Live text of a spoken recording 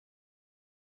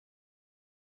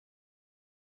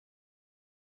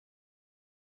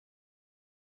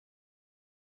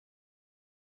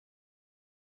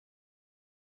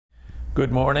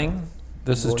Good morning.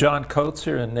 This is John Coates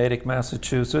here in Natick,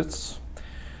 Massachusetts.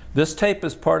 This tape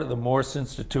is part of the Morse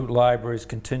Institute Library's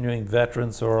continuing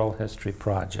Veterans Oral History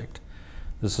Project.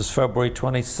 This is February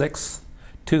 26,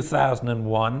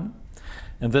 2001.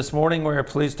 And this morning we are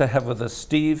pleased to have with us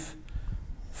Steve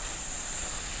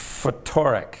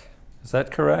Ftorek. Is that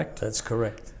correct? That's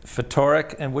correct.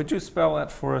 Ftorek. And would you spell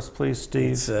that for us, please,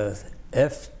 Steve? It's Ftorek.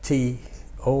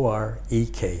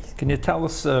 Can you tell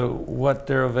us what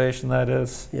derivation that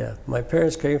is? Yeah, my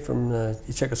parents came from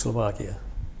Czechoslovakia.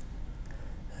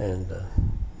 And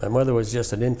my mother was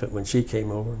just an infant when she came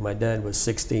over. My dad was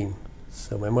 16.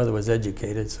 So my mother was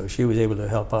educated, so she was able to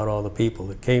help out all the people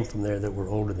that came from there that were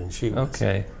older than she was.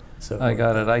 Okay. So I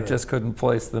got it. I just couldn't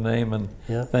place the name, and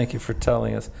thank you for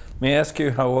telling us. May I ask you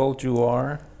how old you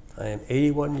are? I am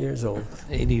 81 years old.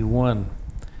 81.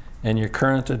 And your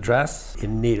current address?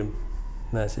 In Needham,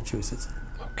 Massachusetts.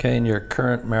 Okay, and your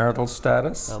current marital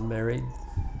status? I'm married.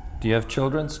 Do you have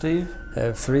children, Steve? I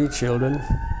have 3 children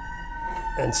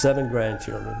and 7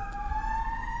 grandchildren.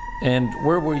 And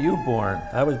where were you born?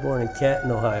 I was born in Canton,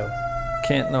 Ohio.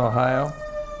 Canton, Ohio.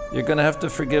 You're going to have to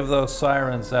forgive those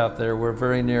sirens out there. We're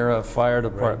very near a fire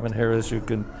department here, as you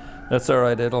can. That's all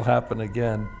right, it'll happen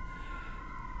again.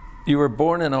 You were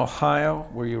born in Ohio.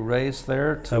 Were you raised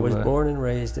there? I was born and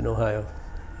raised in Ohio.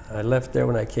 I left there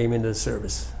when I came into the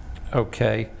service.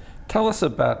 Okay. Tell us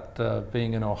about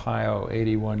being in Ohio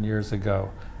 81 years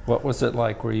ago. What was it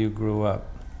like where you grew up?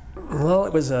 Well,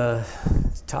 it was a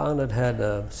town that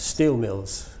had steel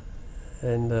mills,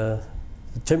 and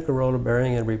Timken Roller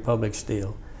Bearing and Republic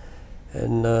Steel,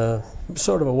 and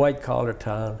sort of a white-collar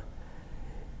town.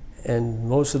 And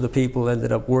most of the people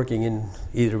ended up working in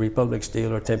either Republic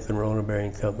Steel or Timken Roller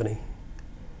Bearing Company.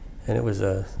 And it was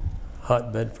a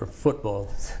hotbed for football,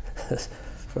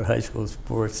 for high school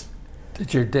sports.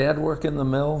 Did your dad work in the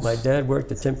mills? My dad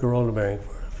worked at Timken Roller Bearing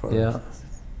for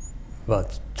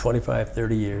about 25,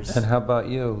 30 years. And how about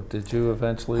you? Did you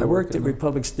eventually I worked at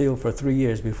Republic Steel for 3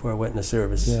 years before I went into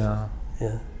service. Yeah.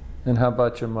 Yeah. And how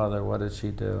about your mother? What did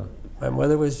she do? My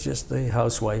mother was just a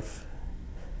housewife.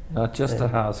 Not just a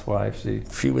housewife.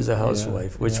 She was a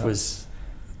housewife, which was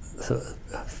a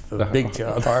big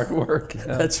job. Hard work. Yeah.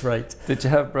 That's right. Did you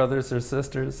have brothers or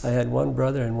sisters? I had 1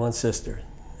 brother and 1 sister,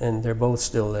 and they're both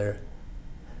still there.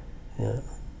 Yeah.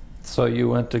 So you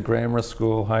went to grammar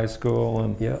school, high school,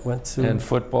 and went to. And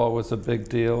football was a big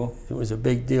deal? It was a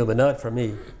big deal, but not for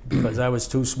me, because I was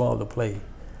too small to play.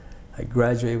 I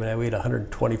graduated when I weighed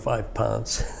 125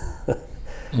 pounds.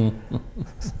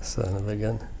 Son of a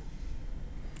gun.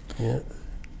 Yeah.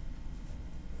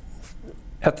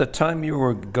 At the time you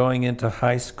were going into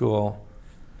high school,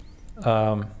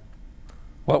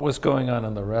 what was going on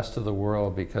in the rest of the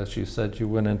world? Because you said you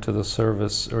went into the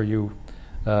service, or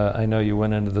I know you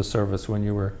went into the service when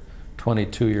you were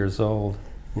 22 years old.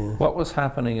 Yeah. What was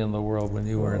happening in the world when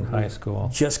you were in high school?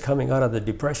 Just coming out of the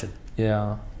Depression.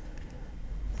 Yeah.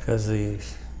 Because I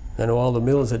know all the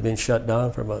mills had been shut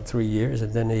down for about 3 years,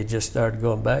 and then they just started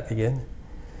going back again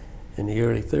in the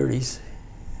early 30s.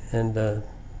 And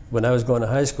when I was going to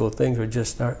high school, things were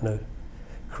just starting to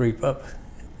creep up.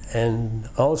 And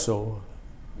also,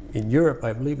 in Europe,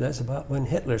 I believe that's about when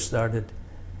Hitler started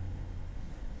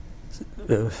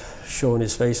showing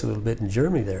his face a little bit in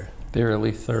Germany there. The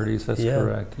early 30s, that's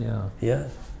correct, yeah. Yeah.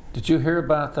 Did you hear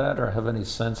about that, or have any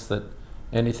sense that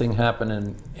anything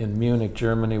happening in Munich,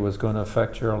 Germany was going to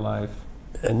affect your life?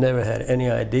 I never had any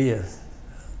idea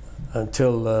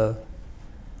until I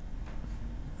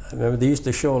remember they used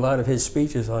to show a lot of his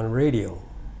speeches on radio.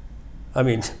 I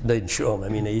mean, they didn't show them, I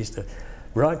mean, they used to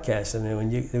broadcast them,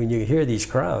 and when you hear these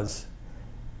crowds,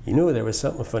 you knew there was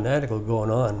something fanatical going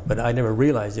on, but I never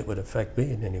realized it would affect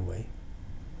me in any way.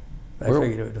 I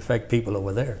figured it would affect people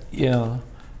over there. Yeah.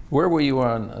 Where were you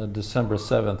on December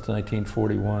 7th,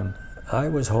 1941? I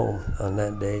was home on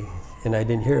that day, and I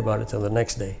didn't hear about it till the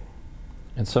next day.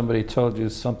 And somebody told you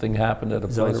something happened at a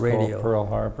place called Pearl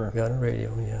Harbor? Got on the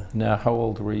radio, yeah. Now, how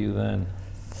old were you then?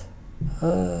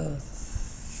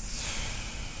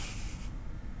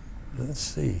 Let's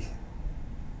see.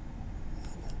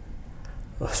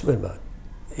 I was about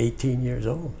 18 years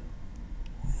old.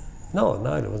 No,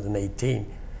 it wasn't 18.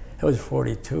 I was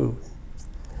 42.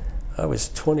 I was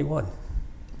 21.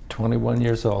 21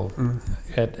 years old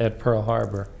at Pearl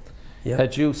Harbor. Yep.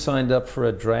 Had you signed up for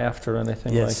a draft or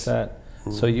anything like that?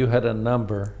 So you had a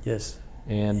number. Yes.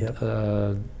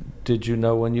 And did you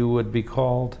know when you would be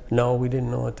called? No, we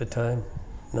didn't know at the time.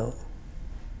 No.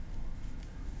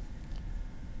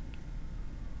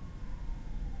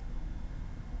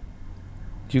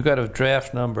 You got a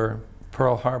draft number.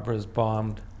 Pearl Harbor is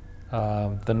bombed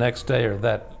the next day or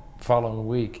that following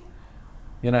week.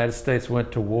 United States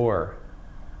went to war,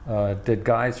 did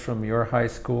guys from your high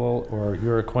school or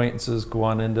your acquaintances go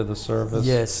on into the service?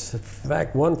 Yes. In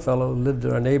fact, one fellow lived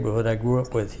in our neighborhood I grew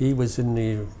up with. He was in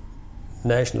the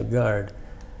National Guard.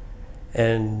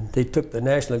 And they took the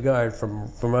National Guard from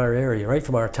our area, right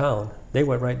from our town. They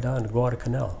went right down to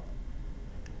Guadalcanal.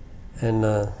 And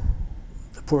the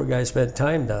poor guy spent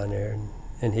time down there,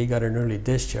 and he got an early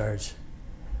discharge.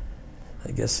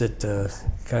 I guess it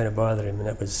kind of bothered him, and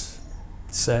that was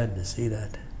sad to see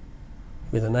that.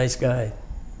 He was a nice guy,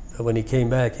 but when he came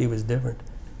back, he was different.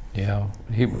 Yeah.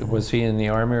 Was he in the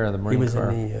Army or the Marine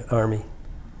Corps? He was in the Army,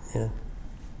 yeah.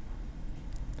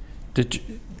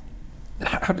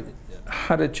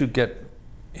 How did you get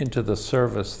into the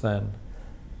service then?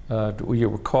 You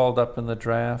were called up in the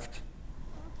draft?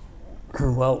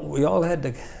 Well, we all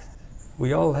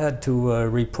had to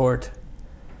report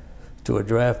to a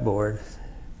draft board,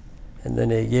 and then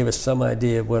they gave us some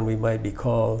idea of when we might be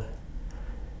called,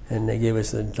 and they gave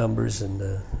us the numbers.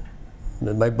 And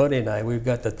my buddy and I, we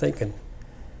got to thinking,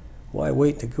 why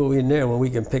wait to go in there when we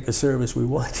can pick a service we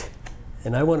want?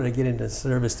 And I wanted to get into a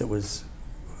service that was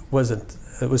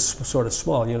sort of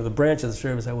small. You know, the branch of the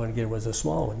service I wanted to get was a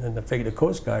small one, and I figured the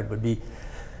Coast Guard would be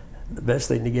the best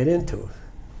thing to get into.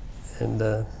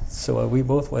 And so we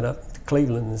both went up to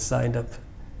Cleveland and signed up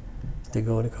to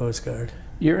go to Coast Guard.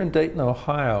 You're in Dayton,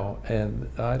 Ohio, and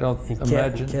I don't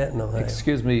imagine. Canton, Ohio.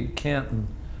 Excuse me, Canton.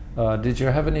 Did you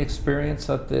have any experience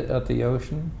at the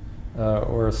ocean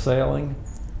or sailing?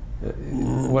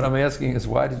 What I'm asking is,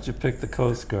 why did you pick the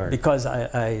Coast Guard? Because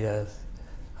I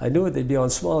knew they'd be on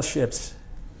small ships,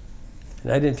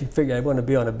 and I didn't figure I'd want to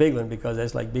be on a big one because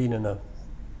that's like being in a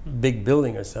big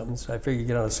building or something. So I figured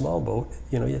get on a small boat.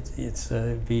 You know, it's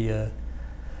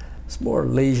more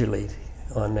leisurely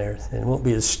on there, and it won't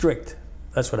be as strict.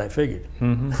 That's what I figured.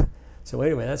 Mm-hmm. So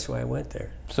anyway, that's why I went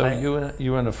there. So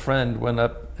you and a friend went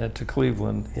up to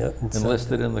Cleveland, yep,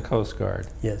 enlisted in the Coast Guard.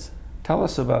 Yes. Tell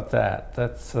us about that.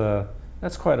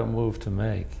 That's quite a move to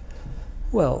make.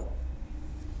 Well,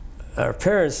 our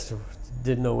parents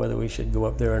didn't know whether we should go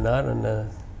up there or not,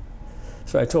 and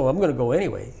so I told them I'm going to go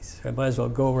anyway. So I might as well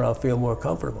go where I'll feel more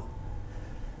comfortable.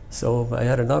 So I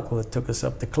had an uncle that took us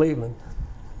up to Cleveland,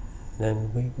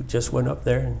 and we just went up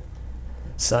there and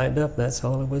signed up. That's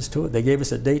all there was to it. They gave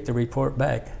us a date to report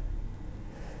back,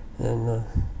 and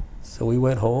so we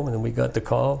went home, and then we got the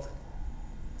call.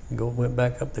 Went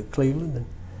back up to Cleveland and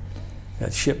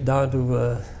got shipped down to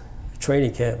a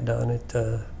training camp down at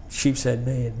Sheepshead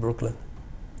Bay in Brooklyn.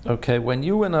 Okay, when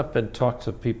you went up and talked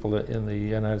to people in the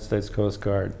United States Coast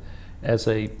Guard as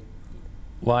a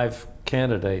live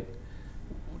candidate,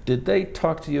 did they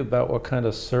talk to you about what kind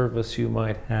of service you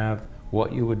might have,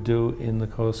 what you would do in the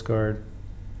Coast Guard?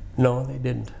 No, they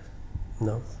didn't.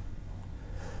 No.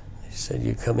 They said,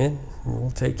 you come in and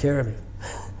we'll take care of you.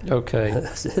 Okay.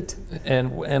 That's it.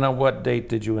 And on what date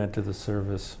did you enter the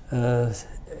service?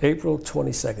 April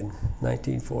 22nd,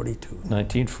 1942.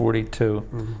 1942.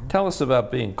 Mm-hmm. Tell us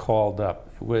about being called up.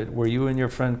 Were you and your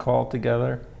friend called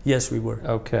together? Yes, we were.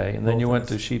 Okay, and then you went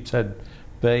to Sheepshead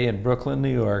Bay in Brooklyn,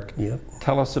 New York. Yep.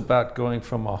 Tell us about going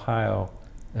from Ohio.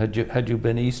 Had you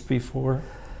been east before?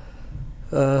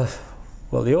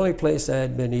 Well, the only place I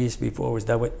had been east before was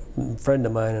that a friend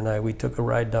of mine and I, we took a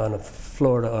ride down to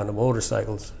Florida on the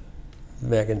motorcycles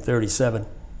back in '37.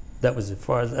 That was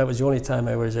the only time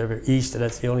I was ever east, and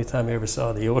that's the only time I ever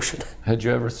saw the ocean. Had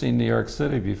you ever seen New York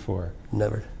City before?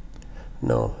 Never.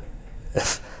 No.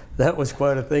 That was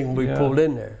quite a thing when we pulled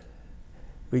in there.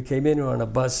 We came in on a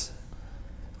bus.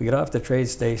 We got off the train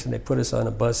station, they put us on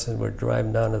a bus, and we're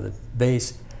driving down to the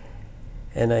base.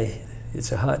 And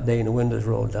it's a hot day and the windows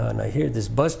rolled down. And I hear this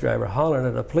bus driver hollering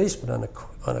at a policeman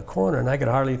on a corner, and I could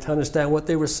hardly understand what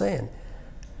they were saying.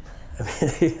 I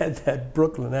mean, he had that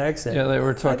Brooklyn accent. Yeah, they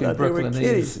were talking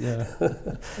Brooklynese.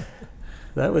 Yeah.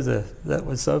 that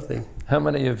was something. How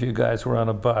many of you guys were on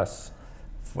a bus?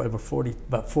 About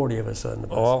 40 of us on the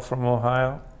bus. All from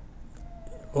Ohio?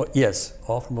 Well, yes,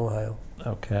 all from Ohio.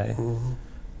 Okay. Mm-hmm.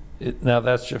 Now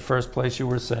that's your first place you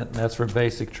were sent, and that's for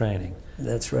basic training.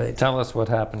 That's right. Tell us what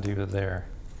happened to you there.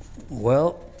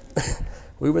 Well,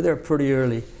 we were there pretty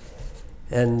early,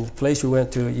 and the place we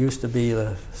went to, it used to be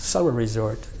a summer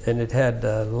resort, and it had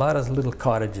a lot of little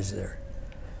cottages there.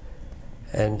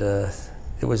 And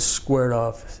it was squared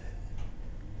off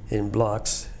in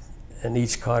blocks, and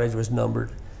each cottage was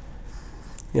numbered.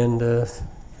 And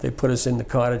they put us in the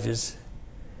cottages,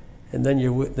 and then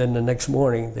the next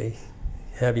morning they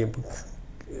have you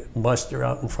muster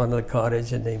out in front of the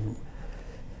cottage, and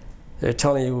they're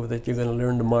telling you that you're going to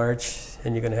learn to march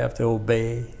and you're going to have to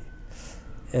obey.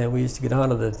 And we used to get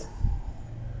onto the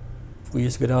we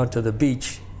used to go down to the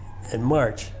beach and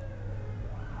march.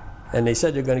 And they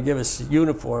said they're going to give us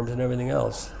uniforms and everything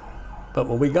else. But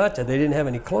when we got there, they didn't have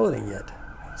any clothing yet.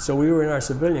 So we were in our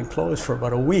civilian clothes for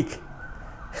about a week.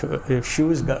 If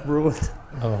shoes got ruined.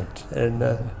 Oh.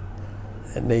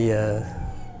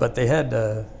 But they had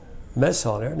a mess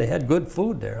hall there, and they had good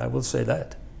food there, I will say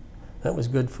that. That was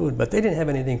good food. But they didn't have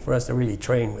anything for us to really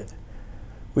train with.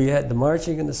 We had the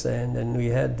marching in the sand, and we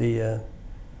had the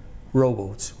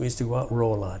rowboats. We used to go out and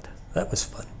row a lot. That was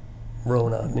fun,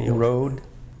 rowing out in the ocean. Rowed?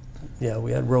 Yeah,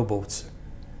 we had rowboats.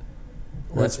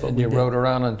 That's what and we you did. rowed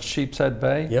around on Sheepshead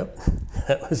Bay? Yep,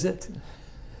 that was it.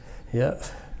 Yep.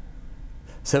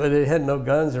 So they had no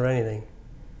guns or anything.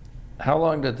 How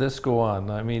long did this go on?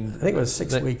 I mean, I think it was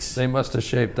 6 weeks. They must have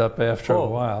shaped up after a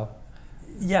while.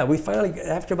 Yeah, we finally,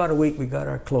 after about a week, we got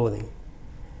our clothing.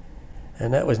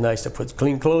 And that was nice to put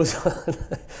clean clothes on.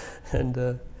 And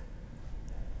then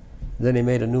they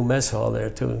made a new mess hall there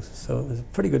too. So it was a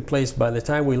pretty good place. By the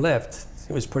time we left,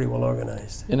 it was pretty well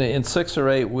organized. In 6 or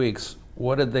 8 weeks,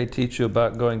 what did they teach you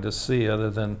about going to sea other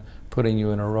than putting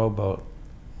you in a rowboat?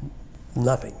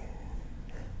 Nothing.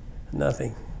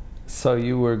 Nothing. So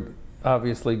you were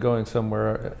obviously going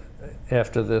somewhere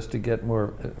after this to get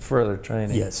more further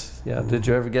training. Yes. Yeah. Did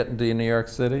you ever get into New York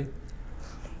City?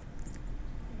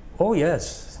 Oh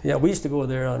yes. Yeah, we used to go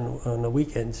there on the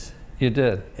weekends. You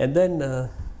did? And then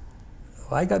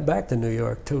I got back to New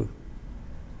York too.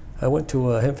 I went to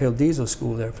Hempfield Diesel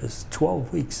School there for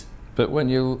 12 weeks. But when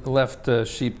you left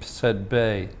Sheepshead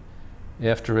Bay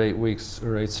after 8 weeks,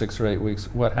 or 6 or 8 weeks,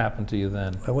 what happened to you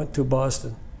then? I went to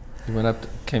Boston. You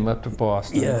came up to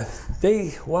Boston. Yeah,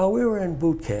 while we were in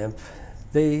boot camp,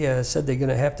 they said they're going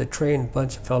to have to train a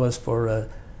bunch of fellas for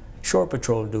shore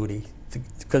patrol duty,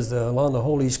 because along the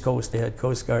whole East Coast they had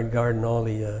Coast Guard guarding all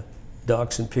the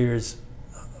docks and piers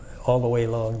all the way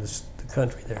along the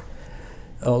country there,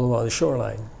 all along the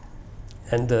shoreline.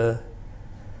 And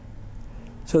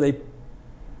so they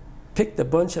picked a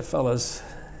bunch of fellas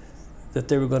that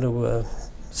they were going to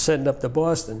send up to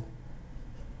Boston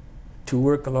to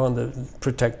work along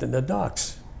protecting the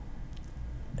docks.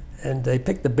 And they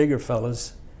picked the bigger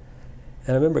fellas.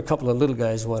 And I remember a couple of little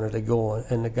guys wanted to go,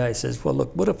 and the guy says, well,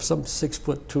 look, what if some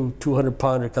 6'2",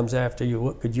 200-pounder comes after you?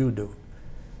 What could you do?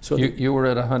 So you were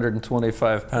at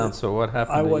 125 pounds, so what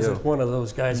happened to you? I wasn't one of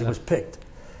those guys that was picked.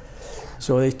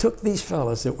 So they took these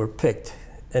fellas that were picked,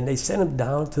 and they sent them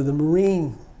down to the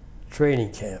Marine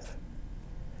training camp.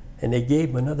 And they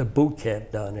gave them another boot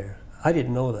camp down there. I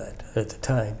didn't know that at the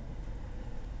time.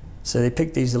 So they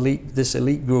picked this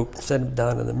elite group, sent them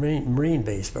down to the Marine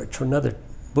base for another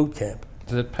boot camp.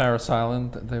 Is it Paris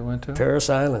Island that they went to?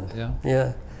 Paris Island. Yeah.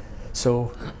 Yeah.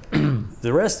 So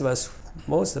the rest of us,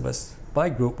 most of us, my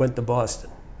group went to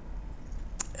Boston.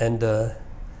 And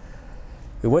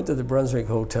we went to the Brunswick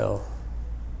Hotel.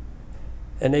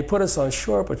 And they put us on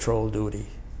shore patrol duty.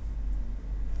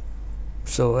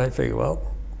 So I figured,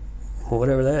 well,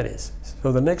 whatever that is.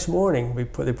 So the next morning, they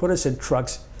put us in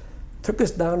trucks, took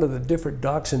us down to the different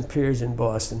docks and piers in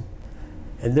Boston.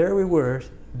 And there we were,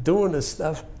 doing the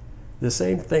stuff, the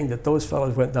same thing that those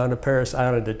fellows went down to Paris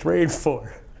Island to train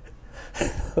for.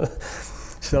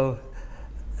 So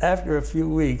after a few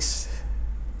weeks,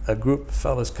 a group of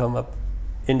fellows come up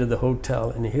into the hotel,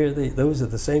 and here those are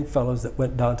the same fellows that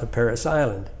went down to Paris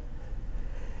Island.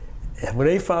 And when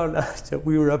they found out that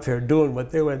we were up here doing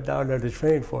what they went down there to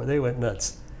train for, they went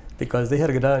nuts, because they had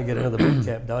to go down and get another boot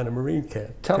camp down to Marine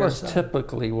camp. Tell us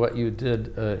typically what you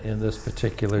did in this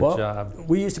particular job.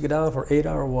 We used to go down for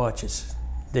 8-hour watches.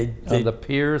 On the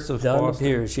piers of Boston? Down the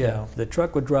piers, yeah. The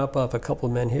truck would drop off a couple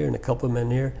of men here and a couple of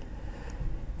men here.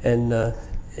 And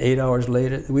 8 hours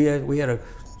later, we had to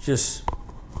just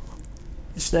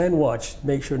stand watch,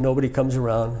 make sure nobody comes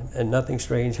around and nothing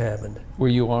strange happened. Were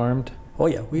you armed? Oh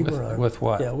yeah, we were armed. With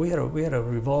what? Yeah, we had a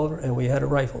revolver and we had a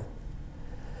rifle.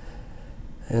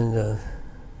 And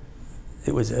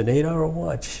it was an 8-hour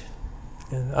watch.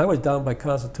 And I was down by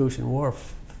Constitution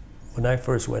Wharf when I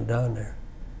first went down there.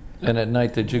 And at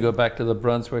night, did you go back to the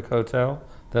Brunswick Hotel?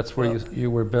 That's where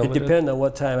you were billeted? It depended on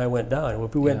what time I went down.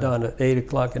 If we went down at 8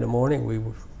 o'clock in the morning, we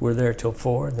were there till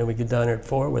 4. And then we get down there at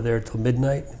 4, we're there till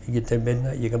midnight. If you get there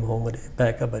midnight, you come home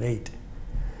back up at 8.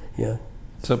 Yeah.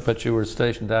 So, but you were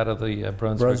stationed out of the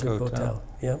Brunswick Hotel?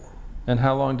 Yep. And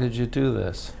how long did you do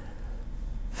this?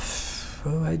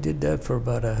 Well, I did that for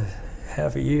about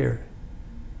half a year.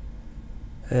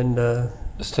 And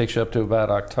this takes you up to about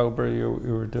October you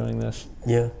were doing this?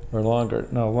 Yeah. Or longer?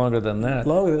 No, longer than that.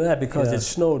 Longer than that, because it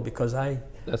snowed, because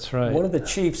That's right. One of the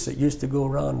chiefs that used to go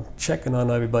around checking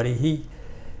on everybody, he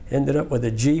ended up with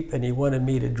a Jeep and he wanted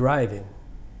me to drive him.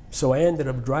 So I ended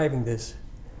up driving this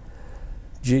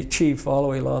chief all the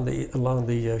way along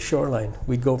the shoreline.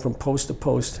 We'd go from post to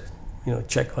post,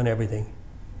 check on everything.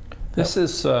 This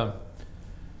is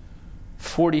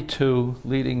 42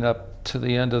 leading up to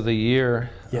the end of the year.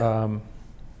 Yeah.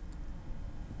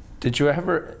 Did you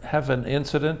ever have an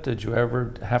incident? Did you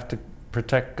ever have to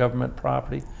protect government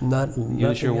property?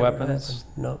 Use your weapons?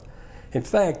 No. In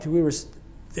fact, we were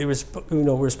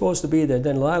supposed to be there.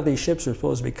 Then a lot of these ships were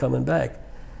supposed to be coming back.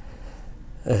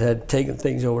 I had taken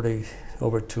things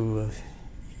over to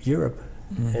Europe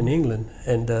and England,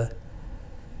 and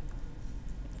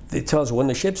they tell us when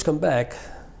the ships come back,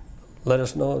 let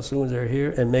us know as soon as they're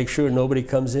here, and make sure nobody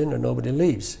comes in or nobody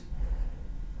leaves.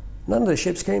 None of the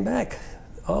ships came back.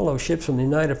 All those ships from the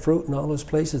United Fruit and all those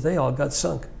places, they all got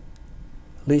sunk.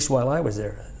 At least while I was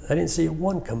there, I didn't see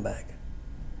one come back.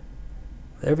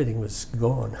 Everything was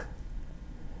gone.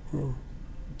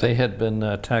 They had been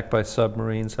attacked by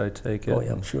submarines, I take it? Oh,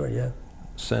 yeah, I'm sure, yeah.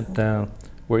 Sent down.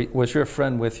 Was your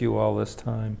friend with you all this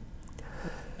time?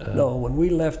 No, when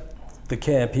we left the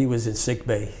camp, he was in sick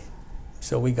bay,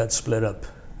 so we got split up.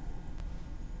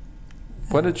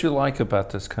 What did you like about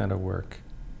this kind of work,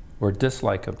 or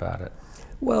dislike about it?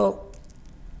 Well,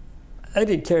 I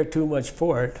didn't care too much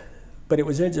for it, but it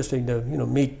was interesting to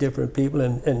meet different people,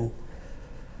 and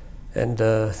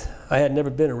I had never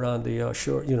been around the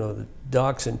shore, the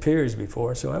docks and piers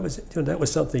before, so I was that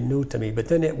was something new to me. But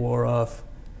then it wore off.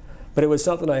 But it was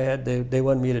something they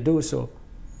wanted me to do, so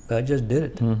I just did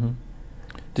it. Mm-hmm.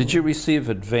 Did you receive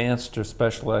advanced or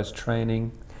specialized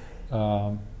training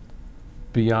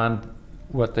beyond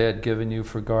what they had given you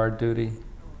for guard duty?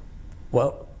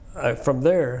 Well, from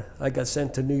there, I got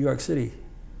sent to New York City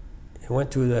and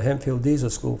went to the Hempfield Diesel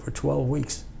School for 12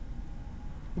 weeks.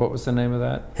 What was the name of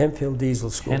that? Hempfield Diesel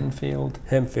School. Hempfield?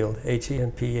 Hempfield,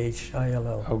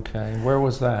 Hemphill. Okay, where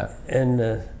was that?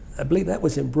 And I believe that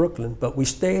was in Brooklyn, but we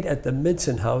stayed at the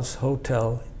Midson House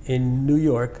Hotel in New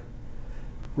York,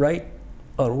 right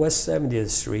on West 70th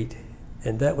Street,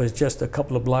 and that was just a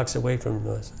couple of blocks away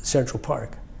from Central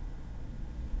Park.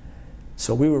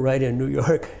 So we were right in New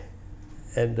York,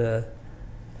 and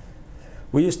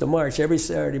we used to march every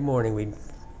Saturday morning. We'd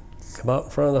come out in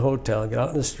front of the hotel, get out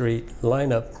in the street,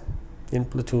 line up in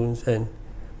platoons, and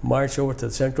march over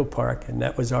to Central Park, and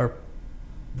that was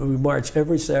we marched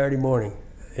every Saturday morning.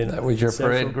 That was your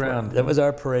parade ground? That was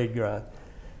our parade ground.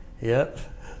 Yep,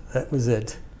 that was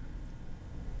it.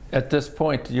 At this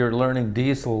point, you're learning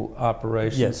diesel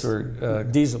operations? Yes, or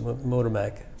diesel motor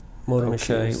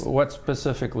machines. What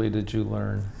specifically did you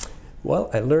learn? Well,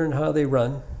 I learned how they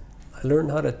run. I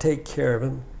learned how to take care of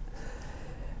them.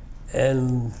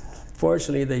 And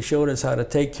fortunately, they showed us how to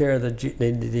take care of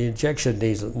the injection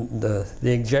diesel, the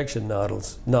injection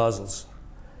nozzles,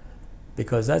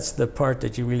 because that's the part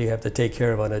that you really have to take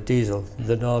care of on a diesel,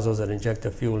 the nozzles that inject the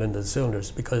fuel into the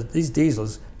cylinders, because these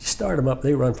diesels, you start them up,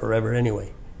 they run forever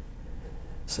anyway.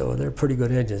 So they're pretty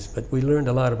good engines, but we learned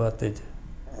a lot about the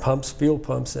pumps, fuel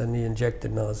pumps, and the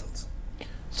injected nozzles.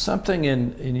 Something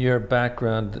in your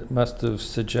background must have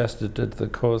suggested to the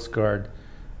Coast Guard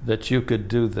that you could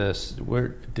do this.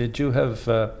 Did you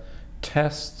have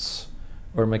tests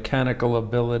or mechanical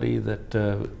ability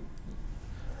that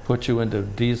put you into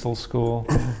diesel school?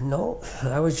 No,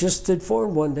 I was just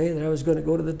informed one day that I was going to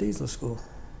go to the diesel school.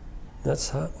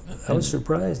 That's how I was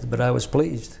surprised, but I was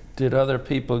pleased. Did other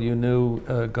people you knew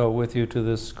go with you to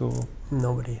this school?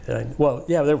 Nobody. Well,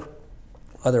 yeah, there were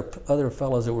other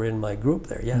fellows that were in my group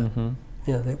there. Yeah,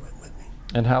 yeah, they went with me.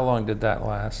 And how long did that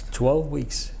last? 12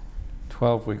 weeks.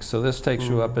 12 weeks. So this takes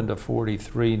you up into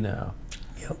 43 now.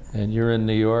 Yep. And you're in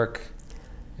New York,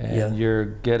 and you're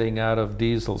getting out of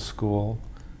diesel school.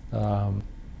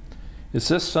 Is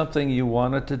this something you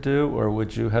wanted to do, or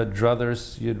would you had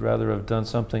druthers? You'd rather have done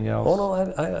something else? Oh no,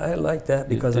 I like that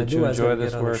because I knew I was going to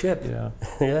get on a ship. Yeah.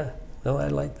 Yeah. No, I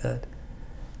like that.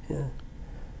 Yeah.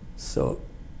 So.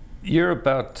 You're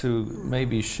about to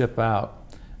maybe ship out.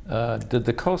 Did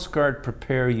the Coast Guard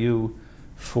prepare you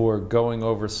for going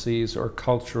overseas or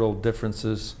cultural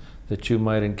differences that you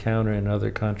might encounter in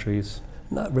other countries?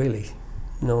 Not really.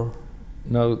 No.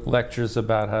 No lectures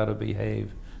about how to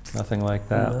behave. Nothing like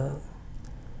that.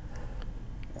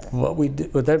 What we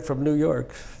did, but then from New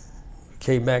York,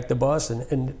 came back to Boston,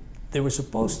 and they were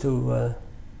supposed to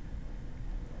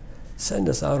send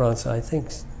us out on, I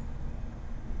think,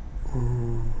 I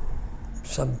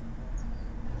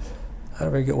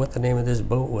don't forget what the name of this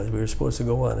boat was. We were supposed to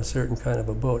go on a certain kind of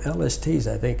a boat,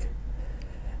 LSTs, I think,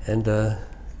 and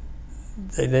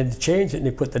they then changed it and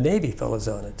they put the Navy fellows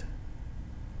on it.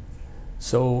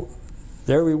 So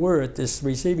there we were at this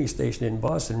receiving station in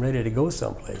Boston, ready to go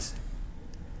someplace.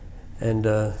 And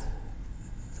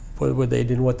they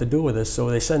didn't know what to do with us, so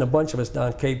they sent a bunch of us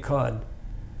down Cape Cod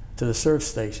to the surf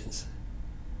stations.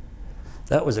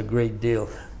 That was a great deal.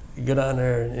 You go down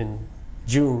there in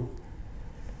June,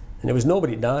 and there was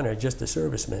nobody down there, just the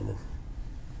servicemen.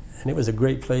 And it was a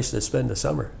great place to spend the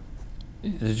summer.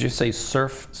 Did you say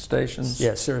surf stations?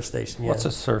 Yeah, surf station, yeah. What's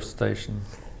a surf station?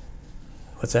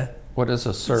 What's that? What is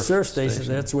a surf station?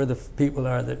 That's where the people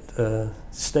are that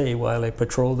stay while they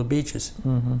patrol the beaches.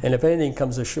 Mm-hmm. And if anything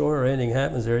comes ashore or anything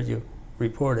happens there, you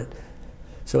report it.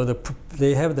 So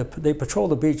they patrol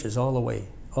the beaches all the way,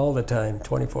 all the time,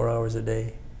 24 hours a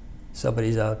day.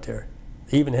 Somebody's out there.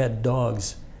 They even had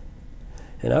dogs.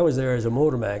 And I was there as a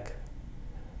motormac,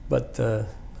 but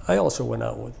I also went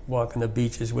out walking the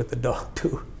beaches with the dog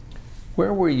too.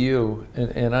 Where were you,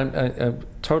 and I'm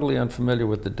totally unfamiliar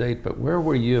with the date, but where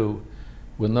were you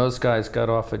when those guys got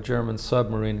off a German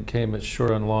submarine and came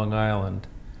ashore on Long Island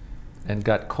and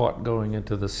got caught going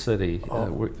into the city? Oh.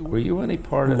 Were you any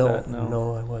part of that?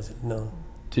 No, I wasn't, no.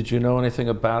 Did you know anything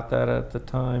about that at the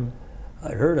time?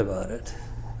 I heard about it,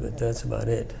 but that's about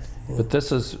it. Yeah. But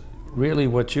this is really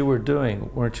what you were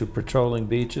doing, weren't you, patrolling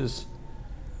beaches?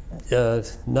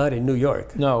 Not in New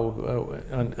York. No,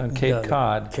 on Cape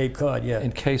Cod. Cape Cod, yeah.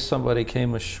 In case somebody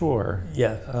came ashore.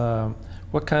 Yeah.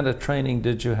 What kind of training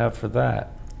did you have for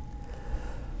that?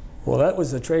 Well, that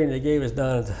was the training they gave us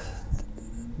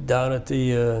down at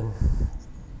the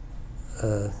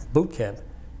boot camp.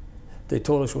 They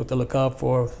told us what to look out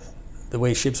for, the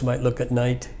way ships might look at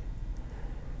night,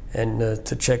 and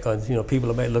to check on people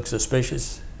that might look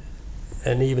suspicious.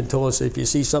 And they even told us if you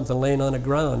see something laying on the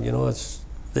ground,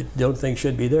 that you don't think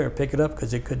should be there, pick it up,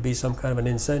 because it could be some kind of an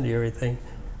incendiary thing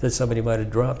that somebody might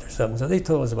have dropped or something. So they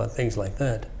told us about things like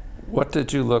that. What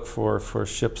did you look for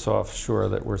ships offshore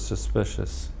that were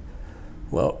suspicious?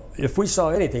 Well, if we saw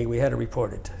anything, we had to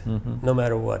report it, Mm-hmm. no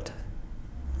matter what.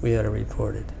 We had to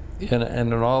report it. And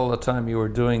in all the time you were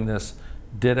doing this,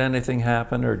 did anything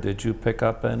happen, or did you pick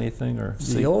up anything, or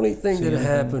see? The only thing see that anything?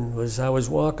 happened was I was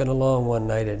walking along one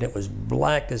night, and it was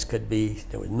black as could be.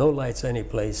 There was no lights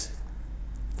anyplace.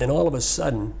 And all of a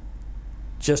sudden,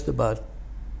 just about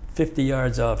 50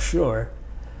 yards offshore,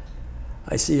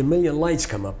 I see a million lights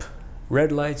come up.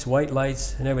 Red lights, white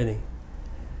lights, and everything.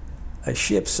 A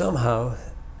ship somehow,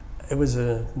 it was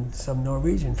some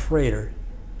Norwegian freighter,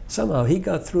 somehow he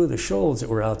got through the shoals that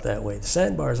were out that way, the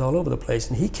sandbars all over the place,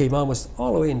 and he came almost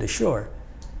all the way into shore,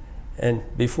 and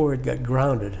before it got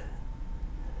grounded.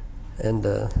 And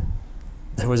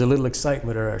there was a little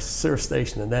excitement at our surf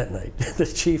station that night. The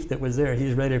chief that was there, he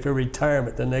was ready for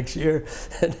retirement the next year,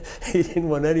 and he didn't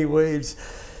want any waves,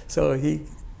 so he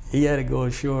had to go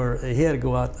ashore. He had to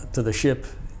go out to the ship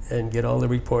and get all the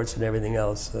reports and everything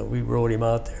else. So we rowed him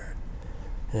out there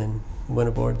and went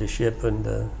aboard the ship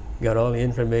and got all the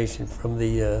information from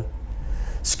the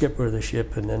skipper of the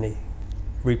ship, and then he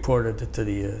reported it to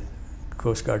the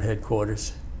Coast Guard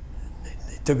headquarters.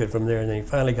 They took it from there, and then he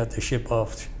finally got the ship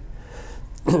off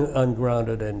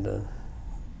ungrounded, and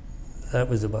that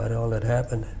was about all that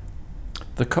happened.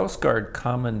 The Coast Guard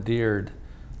commandeered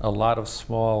a lot of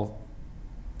small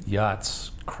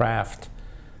yachts, craft,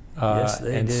 Yes,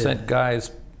 they and did. sent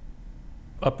guys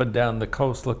up and down the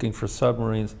coast looking for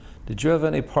submarines. Did you have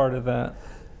any part of that?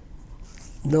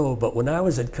 No, but when I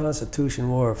was at Constitution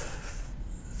Wharf,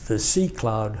 the Sea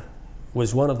Cloud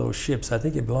was one of those ships. I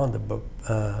think it belonged to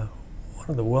one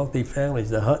of the wealthy families,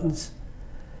 the Huttons.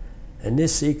 And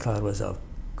this Sea Cloud was a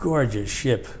gorgeous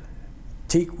ship.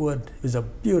 Teak wood, it was a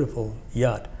beautiful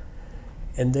yacht.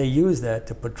 And they used that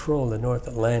to patrol the North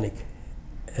Atlantic.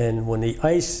 And when the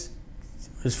ice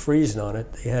was freezing on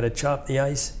it, they had to chop the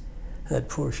ice. That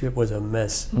poor ship was a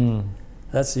mess. Mm.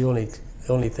 That's the only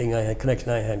connection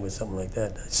I had with something like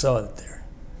that. I saw it there.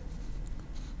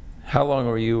 How long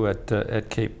were you at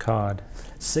Cape Cod?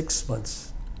 6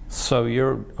 months. So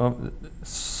you're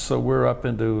so we're up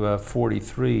into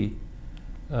 43,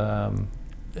 and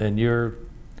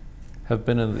have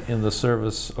been in the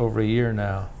service over a year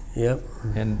now. Yep.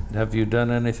 And have you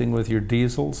done anything with your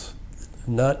diesels?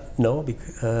 No,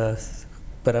 because,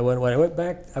 but when I went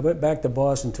back to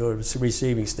Boston to a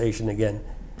receiving station again,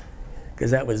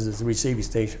 because that was the receiving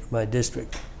station for my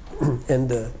district.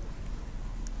 And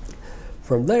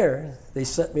from there, they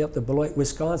sent me up to Beloit,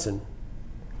 Wisconsin,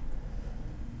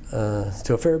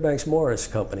 to a Fairbanks Morris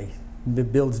company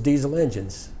that builds diesel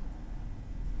engines.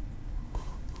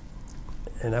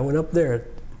 And I went up there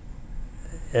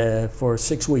for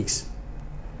 6 weeks,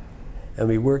 and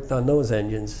we worked on those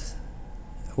engines.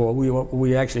 Well,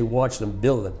 we actually watched them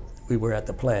build them. We were at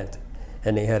the plant,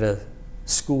 and they had a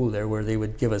school there where they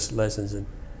would give us lessons and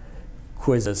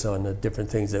quiz us on the different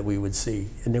things that we would see.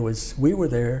 And we were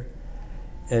there,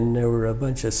 and there were a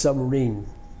bunch of submarine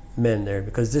men there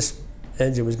because this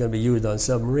engine was going to be used on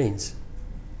submarines.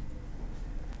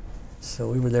 So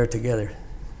we were there together.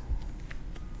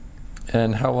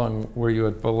 And how long were you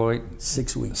at Beloit?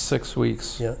 6 weeks. 6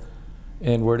 weeks. Yeah.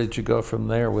 And where did you go from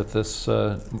there with this?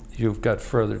 You've got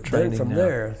further training Then from now.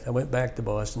 there, I went back to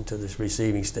Boston to this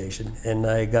receiving station, and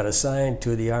I got assigned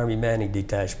to the Army Manning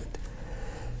Detachment.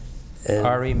 And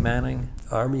Army Manning?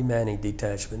 Army Manning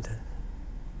Detachment.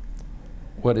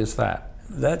 What is that?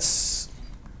 That's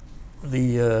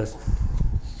the,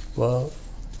 well,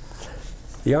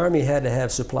 the Army had to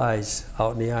have supplies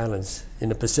out in the islands in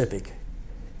the Pacific.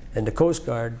 And the Coast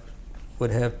Guard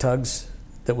would have tugs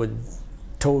that would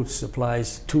tow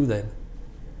supplies to them.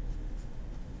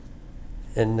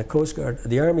 And the Coast Guard,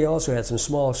 the Army also had some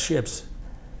small ships,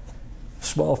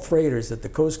 small freighters that the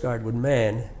Coast Guard would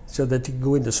man so that they could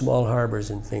go into small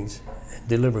harbors and things and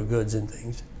deliver goods and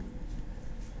things.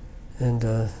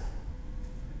 And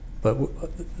but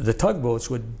the tugboats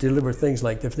would deliver things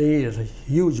like if they needed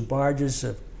huge barges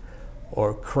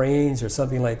or cranes or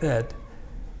something like that,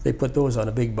 they put those on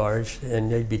a big barge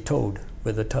and they'd be towed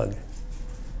with a tug.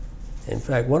 In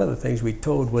fact, one of the things we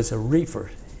towed was a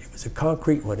reefer. It was a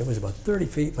concrete one. It was about 30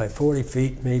 feet by 40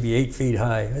 feet, maybe 8 feet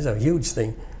high. It was a huge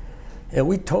thing. And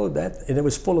we towed that, and it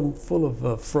was full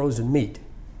of frozen meat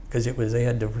because it was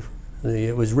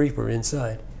it was reefer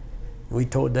inside. We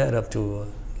towed that up to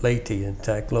Leyte and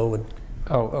Taclo. And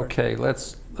oh, okay.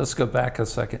 Let's go back a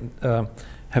second.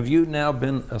 Have you now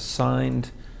been assigned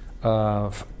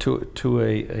to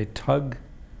a tug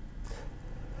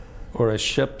or a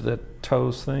ship that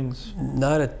tows things?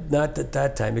 Not at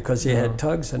that time, because they had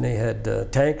tugs and they had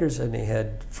tankers and they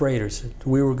had freighters.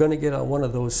 We were going to get on one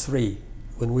of those three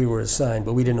when we were assigned,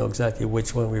 but we didn't know exactly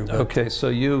which one we were going to. Okay, so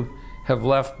you have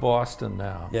left Boston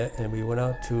now. Yeah, and we went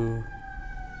out to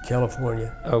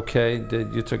California. Okay,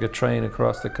 you took a train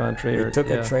across the country? We took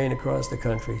a train across the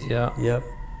country. Yeah. Yep.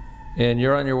 And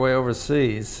you're on your way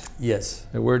overseas. Yes.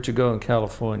 And where'd you go in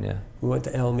California? We went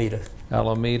to Alameda.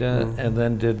 Alameda, and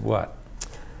then did what?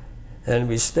 And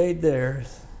we stayed there.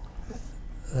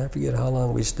 I forget how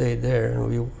long we stayed there.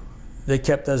 And they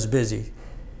kept us busy.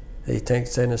 They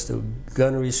sent us to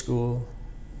gunnery school.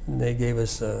 And they gave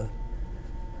us a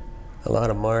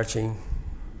lot of marching.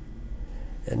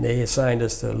 And they assigned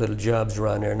us to little jobs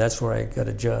around there. And that's where I got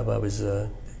a job. I was I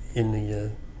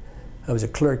was a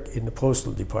clerk in the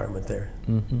postal department there.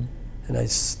 Mm-hmm. And I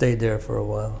stayed there for a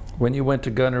while. When you went to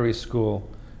gunnery school,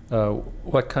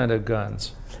 what kind of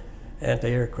guns?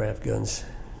 Anti-aircraft guns.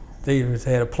 They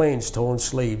had a planes towing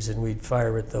sleeves, and we'd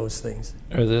fire at those things.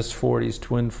 Are this 40s,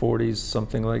 twin 40s,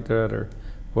 something like that, or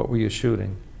what were you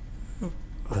shooting?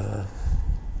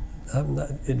 I'm not,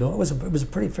 it was a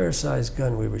pretty fair-sized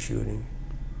gun we were shooting.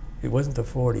 It wasn't the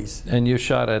 40s. And you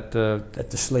shot at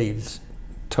the sleeves.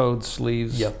 Towed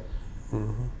sleeves? Yep.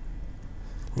 Mm-hmm.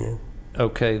 Yeah.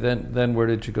 Okay, then where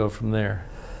did you go from there?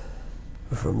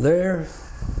 From there,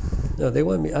 no, they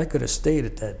wanted me. I could have stayed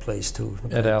at that place too.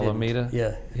 At Alameda?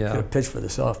 Yeah. Yeah. Could have pitched for the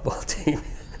softball team,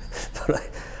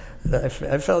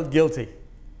 but I felt guilty.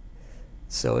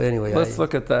 So anyway, let's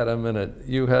look at that a minute.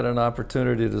 You had an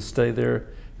opportunity to stay there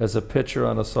as a pitcher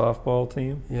on a softball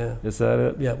team? Yeah. Is that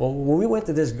it? Yeah. Well, when we went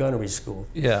to this gunnery school.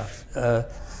 Yeah.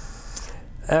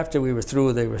 After we were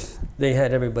through, they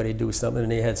had everybody do something,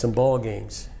 and they had some ball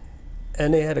games,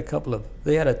 and they had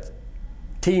a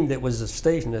team that was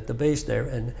stationed at the base there,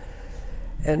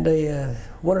 and they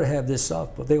wanted to have this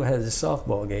softball. They had this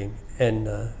softball game,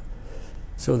 and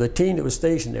so the team that was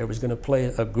stationed there was going to play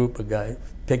a group of guys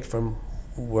picked from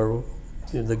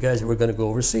the guys that were going to go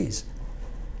overseas.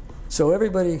 So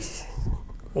everybody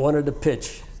wanted to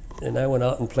pitch, and I went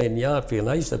out and played in the outfield. And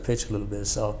I used to pitch a little bit of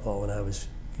softball when I was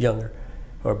younger,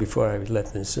 or before I was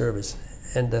left in service,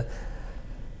 and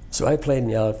so I played in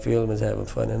the outfield and was having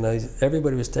fun, and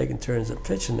everybody was taking turns of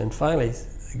pitching, and finally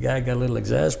the guy got a little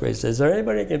exasperated. Says, "Is there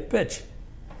anybody that can pitch?"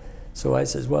 So I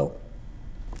says, "Well,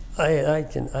 I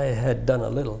had done a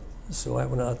little," so I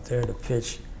went out there to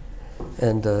pitch,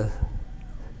 and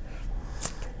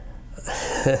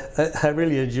I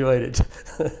really enjoyed it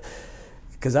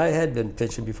because I had been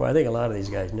pitching before. I think a lot of these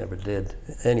guys never did.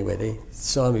 Anyway, they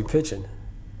saw me pitching,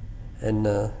 and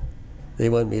they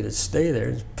wanted me to stay there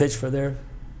and pitch for their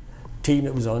team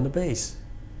that was on the base.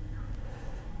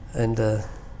 And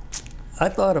I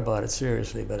thought about it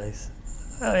seriously, but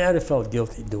I felt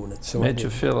guilty doing it. So made you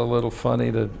feel a little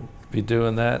funny to be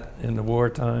doing that in the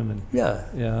wartime? And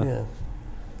yeah.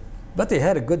 But they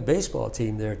had a good baseball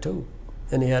team there too,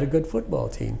 and they had a good football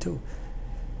team too.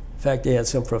 In fact, they had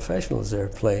some professionals there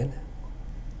playing,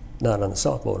 not on the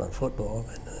softball, on football,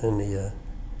 and the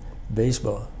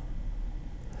baseball.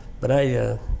 But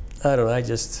I don't know, I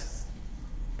just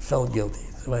felt guilty.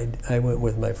 So I went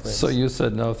with my friends. So you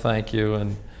said no thank you,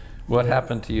 and what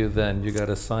happened to you then? You got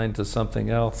assigned to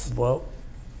something else? Well,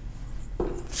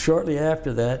 shortly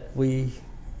after that, we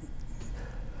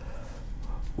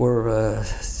were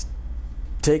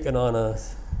taken on a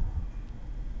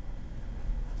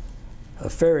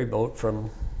ferry boat from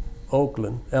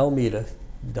Oakland, Alameda,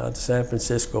 down to San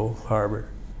Francisco Harbor.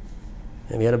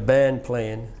 And we had a band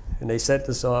playing, and they sent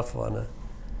us off on a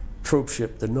troop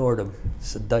ship, the Noordam.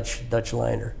 It's a Dutch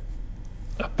liner.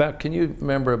 Can you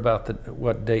remember about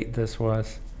what date this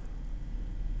was?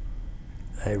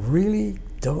 I really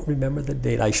don't remember the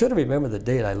date. I should have remembered the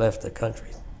date I left the country.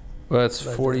 Well, it's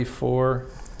 44.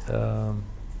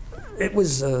 It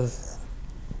was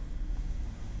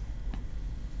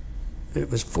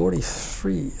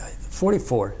 43,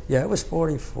 44. Yeah, it was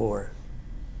 44.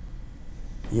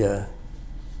 Yeah.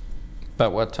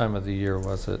 About what time of the year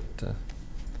was it?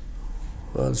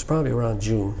 Well, it was probably around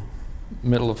June.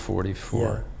 Middle of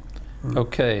 44. Yeah.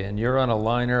 Okay, and you're on a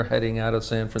liner heading out of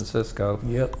San Francisco.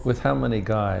 Yep. With how many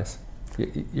guys?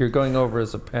 You're going over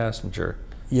as a passenger.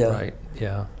 Yeah. Right.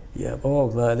 Yeah. Yeah. Oh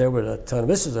man, there were a ton.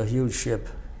 This was a huge ship.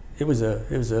 It was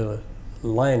a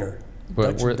liner.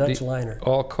 Dutch liner.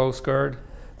 All Coast Guard?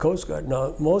 Coast Guard.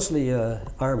 No, mostly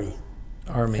Army.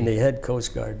 Army. And they had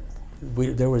Coast Guard.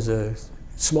 There was a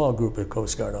small group of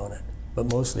Coast Guard on it, but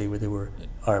mostly they were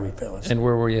Army fellows. And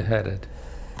where were you headed?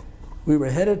 We were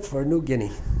headed for New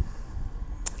Guinea.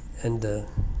 And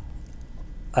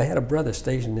I had a brother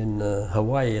stationed in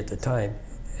Hawaii at the time.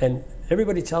 And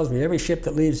everybody tells me every ship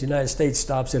that leaves the United States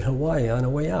stops at Hawaii on the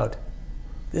way out.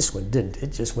 This one didn't.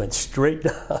 It just went straight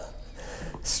down.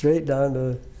 Straight down to,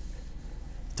 it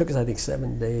took us, I think,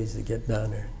 7 days to get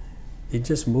down there. It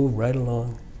just moved right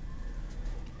along.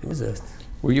 It was a...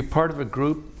 Were you part of a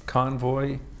group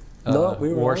convoy? No, we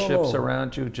were warships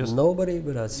around you? Just nobody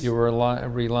but us. You were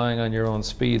relying on your own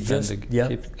speed then to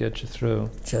get you through?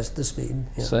 Just the speed,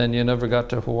 yeah. So then you never got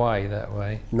to Hawaii that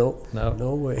way? Nope,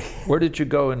 no way. Where did you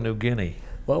go in New Guinea?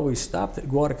 Well, we stopped at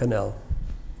Guadalcanal.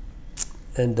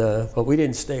 And, but we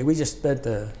didn't stay. We just spent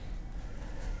a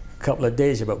couple of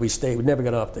days here, but we stayed. We never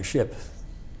got off the ship.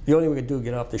 The only way we could do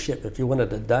get off the ship if you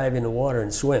wanted to dive in the water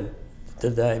and swim,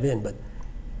 to dive in. But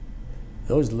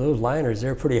those liners,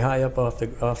 they're pretty high up off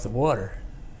the water.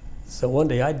 So one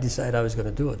day I decided I was going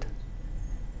to do it.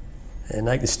 And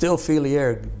I can still feel the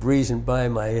air breezing by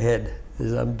my head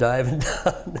as I'm diving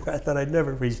down there. I thought I'd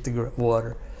never reach the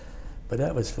water. But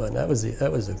that was fun. That was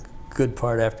a good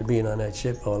part after being on that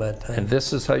ship all that time. And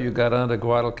this is how you got onto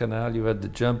Guadalcanal? You had to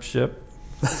jump ship?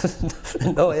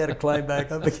 No, I had to climb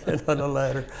back up again on the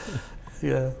ladder.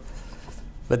 Yeah.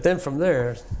 But then from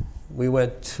there, we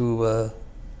went to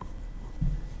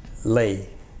Ley,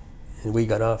 and we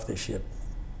got off the ship.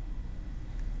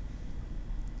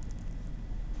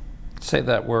 Say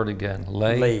that word again.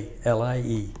 Ley? Ley,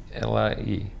 L-I-E.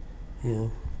 L-I-E. Yeah.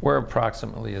 Where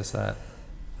approximately is that?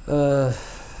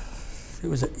 It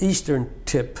was the eastern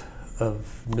tip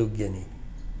of New Guinea.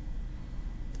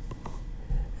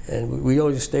 And we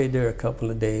only stayed there a couple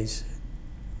of days,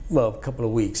 well, a couple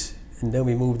of weeks. And then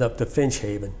we moved up to Finch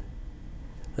Haven.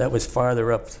 That was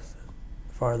farther up,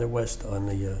 farther west on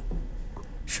the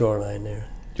shoreline there.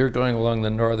 You're going along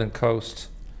the northern coast?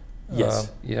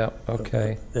 Yes. Yeah,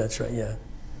 okay. That's right, yeah.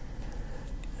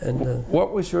 And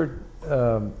what was your,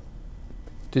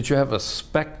 did you have a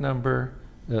spec number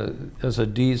as a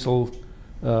diesel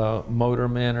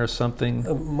motorman or something?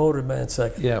 a motorman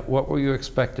second. Yeah, what were you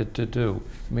expected to do?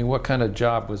 I mean, what kind of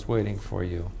job was waiting for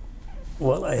you?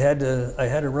 Well, I had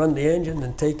to run the engine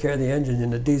and take care of the engine in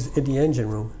the engine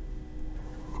room.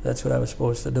 That's what I was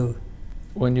supposed to do.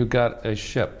 When you got a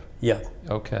ship? Yeah.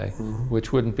 Okay.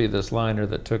 Which wouldn't be this liner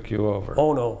that took you over?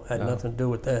 Oh no, had nothing to do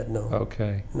with that. No.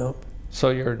 Okay. Nope. So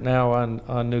you're now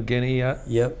on New Guinea yet?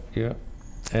 Yep. Yeah.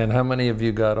 And how many of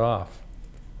you got off?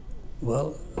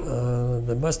 Well,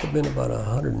 there must have been about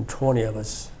 120 of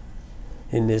us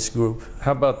in this group.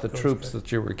 How about the troops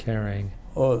that you were carrying?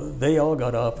 Oh, they all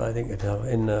got off, I think,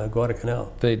 in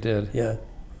Guadalcanal. They did? Yeah.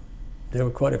 There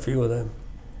were quite a few of them.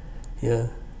 Yeah.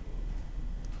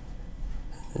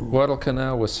 And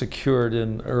Guadalcanal was secured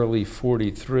in early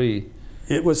 '43.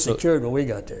 it was secured when we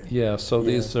got there. Yeah, so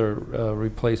these are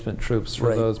replacement troops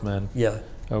for those men. Yeah.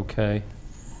 Okay.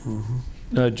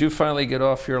 Did you finally get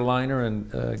off your liner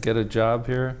and get a job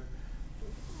here?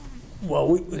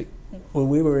 Well, when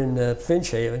we were in Finch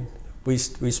Haven, we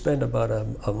spent about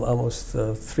almost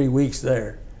 3 weeks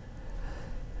there.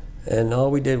 And all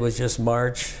we did was just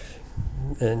march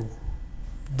and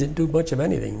didn't do much of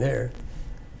anything there.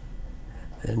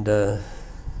 And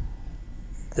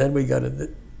then we got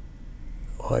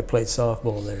Oh, I played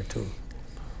softball there too.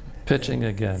 Pitching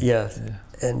again. Yeah.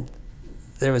 And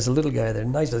there was a little guy there,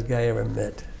 nicest guy I ever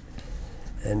met.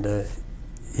 And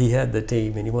he had the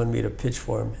team, and he wanted me to pitch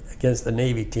for him against the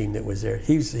Navy team that was there.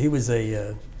 He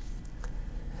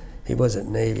wasn't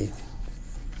Navy,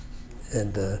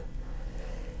 and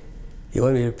he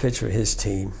wanted me to pitch for his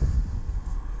team.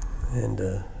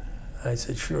 And I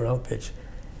said, sure, I'll pitch.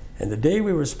 And the day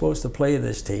we were supposed to play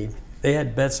this team, they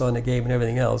had bets on the game and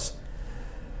everything else.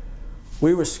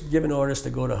 We were given orders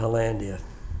to go to Hollandia.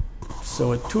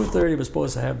 So at 2:30 we were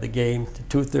supposed to have the game. At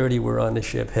 2:30 we're on the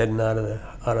ship heading out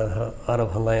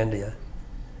of Hollandia.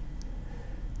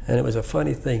 And it was a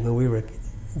funny thing when we were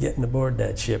getting aboard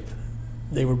that ship.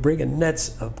 They were bringing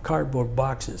nets of cardboard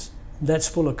boxes, nets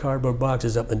full of cardboard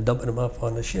boxes up and dumping them off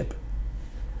on the ship.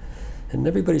 And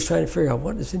everybody's trying to figure out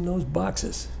what is in those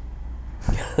boxes.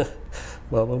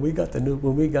 Well, when we got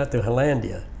to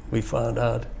Hollandia, we found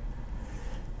out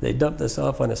they dumped us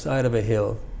off on the side of a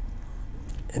hill.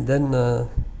 And then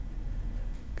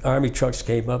Army trucks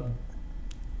came up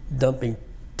dumping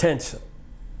tents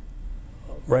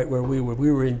right where we were.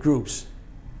 We were in groups.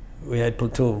 We had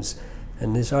platoons.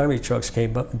 And these Army trucks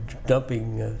came up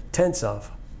dumping tents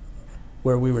off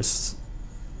where we were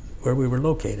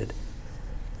located.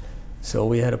 So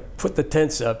we had to put the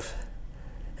tents up,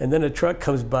 and then a truck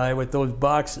comes by with those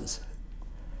boxes.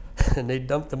 And they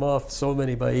dumped them off, so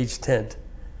many by each tent.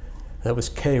 That was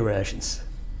K rations.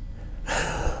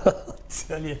 I'll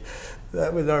tell you,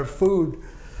 that was our food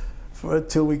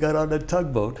until we got on the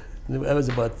tugboat. That was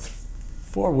about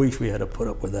 4 weeks we had to put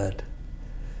up with that.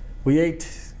 We ate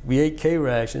K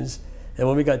rations, and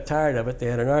when we got tired of it, they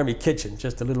had an Army kitchen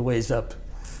just a little ways up.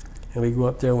 And we go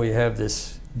up there and we have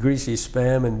this greasy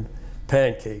Spam and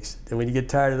pancakes. And when you get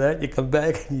tired of that, you come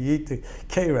back and you eat the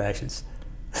K rations.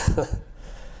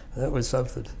 That was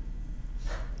something.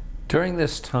 During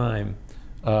this time,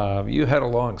 you had a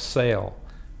long sail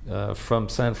from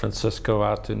San Francisco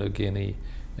out to New Guinea,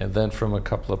 and then from a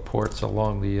couple of ports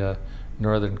along the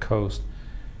northern coast.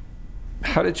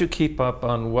 How did you keep up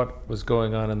on what was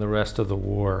going on in the rest of the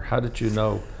war? How did you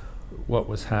know what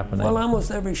was happening? Well, almost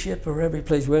every ship or every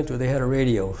place we went to, they had a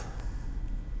radio,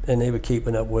 and they were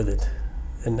keeping up with it.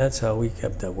 And that's how we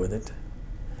kept up with it.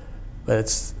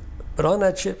 But on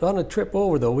that ship, on the trip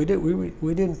over though, we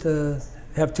didn't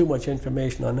have too much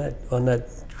information on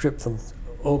that trip from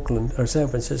Oakland or San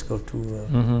Francisco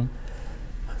to.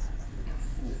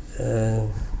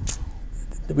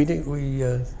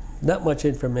 Not much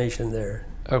information there.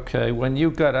 Okay, when you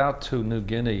got out to New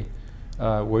Guinea,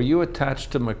 were you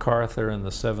attached to MacArthur in the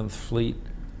 7th Fleet,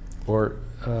 or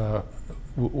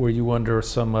were you under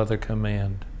some other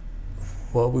command?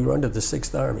 Well, we were under the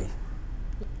 6th Army.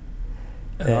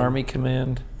 An Army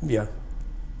command? Yeah.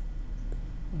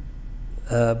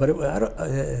 But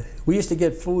we used to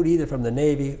get food either from the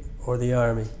Navy or the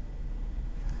Army.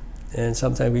 And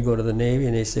sometimes we go to the Navy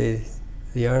and they say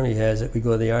the Army has it. We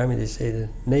go to the Army, they say the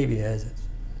Navy has it.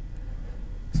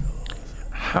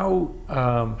 So,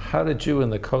 how did you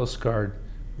and the Coast Guard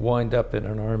wind up in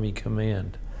an Army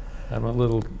command? I'm a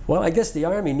little... Well, I guess the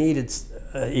Army needed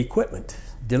equipment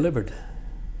delivered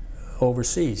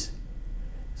overseas.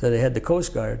 So they had the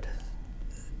Coast Guard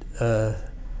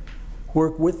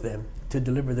work with them to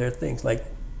deliver their things. Like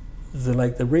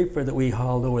the reefer that we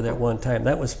hauled over that one time,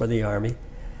 that was for the Army.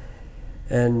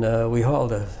 And we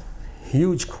hauled a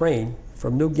huge crane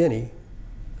from New Guinea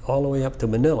all the way up to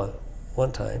Manila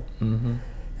one time. Mm-hmm.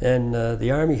 And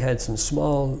the Army had some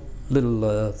small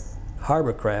little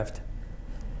harbor craft,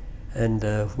 and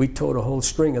we towed a whole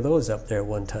string of those up there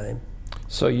one time.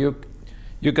 So you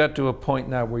got to a point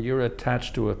now where you're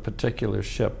attached to a particular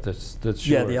ship that's yours.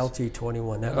 Yeah, the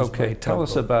LT-21. That was okay, tell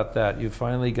us about that. You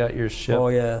finally got your ship. Oh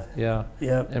yeah. Yeah.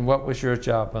 Yeah. And what was your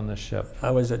job on the ship?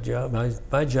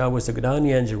 My job was to go down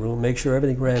the engine room, make sure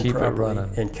everything ran Keep properly, it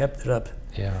running. and kept it up.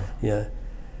 Yeah. Yeah.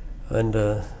 And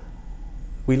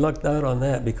we lucked out on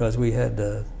that because we had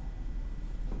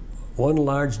one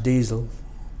large diesel,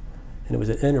 and it was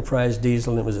an Enterprise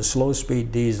diesel, and it was a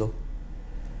slow-speed diesel,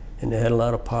 and it had a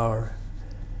lot of power.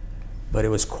 But it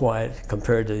was quiet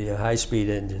compared to the high-speed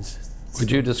engines.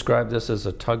 Would you describe this as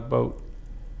a tugboat?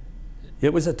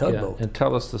 It was a tugboat. Yeah. And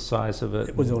tell us the size of it.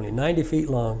 It was only 90 feet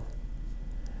long.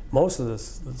 Most of the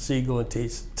seagoing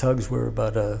tugs were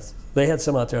about, they had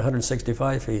some out there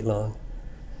 165 feet long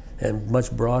and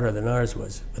much broader than ours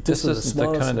was. But this isn't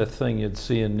the kind of thing you'd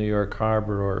see in New York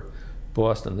Harbor or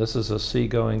Boston. This is a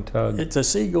seagoing tug. It's a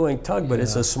seagoing tug, but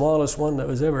it's the smallest one that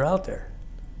was ever out there.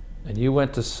 And you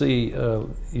went to sea,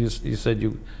 you said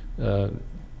you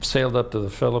sailed up to the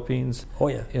Philippines? Oh,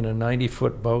 yeah. In a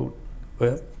 90-foot boat?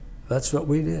 Well, That's what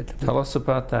we did. Tell us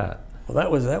about that. Well,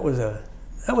 that was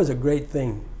a great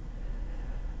thing.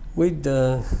 We'd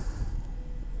like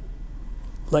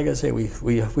I say, we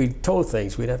tow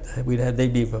things.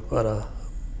 They'd be about a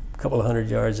couple of 100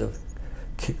 yards of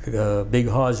big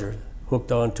hawser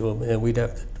hooked onto them, and we'd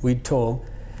tow them.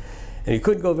 And you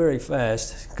couldn't go very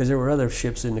fast because there were other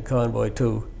ships in the convoy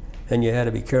too, and you had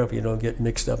to be careful you don't get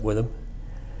mixed up with them.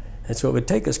 And so it would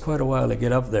take us quite a while to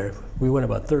get up there. We went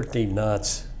about 13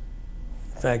 knots.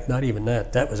 In fact, not even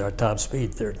that. That was our top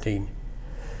speed, 13.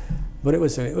 But it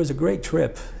was a great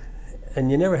trip,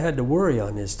 and you never had to worry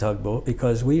on this tugboat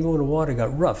because even when the water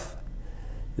got rough,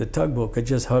 the tugboat could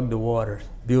just hug the water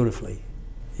beautifully.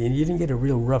 And you didn't get a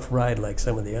real rough ride like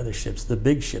some of the other ships, the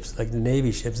big ships, like the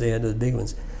Navy ships. They had the big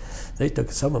ones.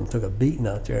 Some of them took a beating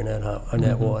out there on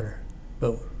that water.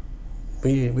 But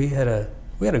we had a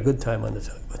good time on the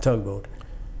tugboat.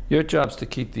 Your job's to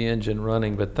keep the engine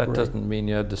running, but that Right. doesn't mean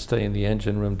you had to stay in the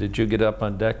engine room. Did you get up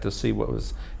on deck to see what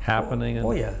was happening?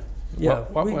 Oh yeah, yeah.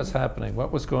 What was happening?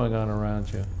 What was going on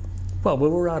around you? Well,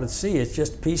 when we're out at sea, it's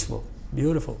just peaceful,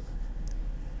 beautiful.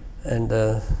 And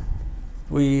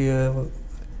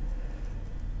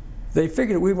they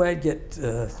figured we might get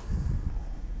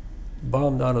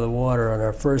bombed out of the water on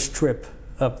our first trip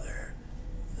up there.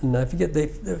 And I forget,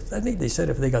 I think they said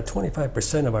if they got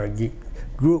 25% of our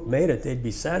group made it, they'd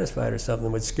be satisfied or something.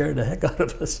 It would scare the heck out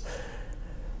of us.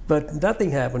 But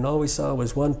nothing happened. All we saw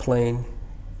was one plane,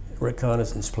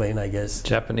 reconnaissance plane, I guess.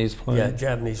 Japanese plane? Yeah,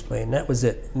 Japanese plane. That was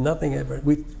it. Nothing ever.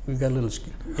 We got a little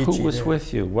itchy. Who was there.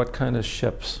 with you? What kind of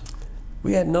ships?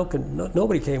 We had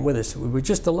nobody came with us. We were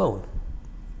just alone.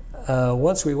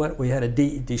 Once we went, we had a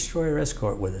destroyer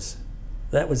escort with us.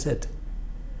 That was it.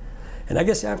 And I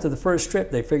guess after the first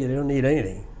trip, they figured they don't need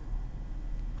anything.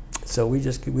 So we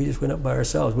just went up by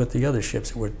ourselves with the other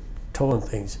ships that were towing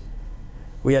things.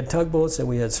 We had tugboats and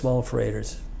we had small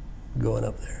freighters going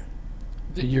up there.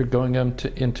 You're going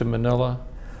into Manila?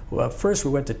 Well, first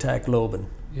we went to Tacloban.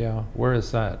 Yeah, where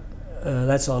is that?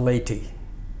 That's on Leyte.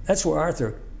 That's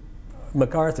where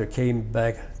MacArthur came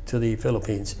back to the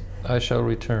Philippines. I shall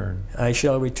return. I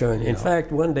shall return. Yeah. In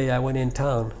fact, one day I went in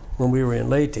town when we were in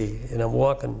Leyte, and I'm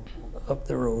walking up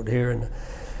the road here, and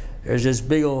there's this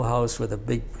big old house with a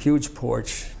big, huge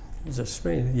porch.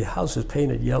 The house was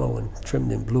painted yellow and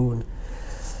trimmed in blue, and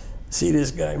see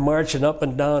this guy marching up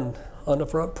and down on the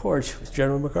front porch with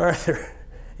General MacArthur.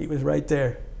 He was right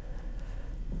there.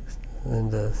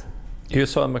 And you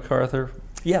saw MacArthur?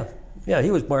 yeah,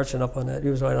 he was marching up on that. He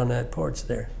was right on that porch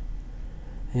there.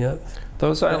 Yep.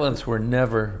 Those islands were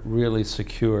never really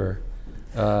secure.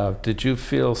 Did you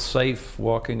feel safe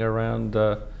walking around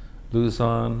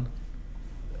Luzon?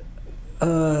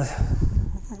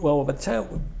 Well, by the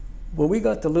time when we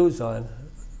got to Luzon,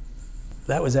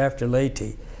 that was after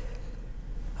Leyte.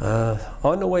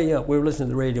 On the way up, we were listening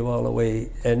to the radio all the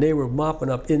way, and they were mopping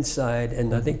up inside,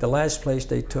 and I think the last place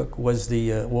they took was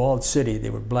the walled city. They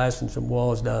were blasting some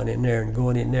walls down in there and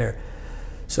going in there.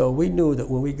 So we knew that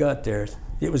when we got there,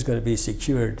 it was going to be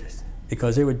secured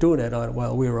because they were doing that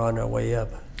while we were on our way up.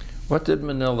 What did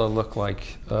Manila look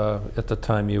like at the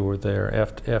time you were there,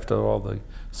 after all the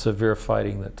severe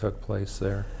fighting that took place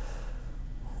there?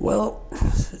 Well,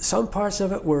 some parts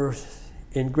of it were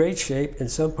in great shape, and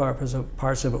some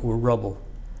parts of it were rubble.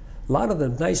 A lot of the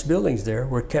nice buildings there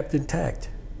were kept intact.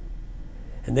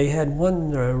 And they had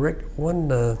one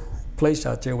place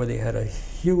out there where they had a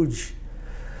huge,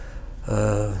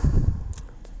 well,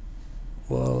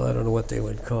 I don't know what they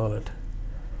would call it.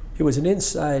 It was an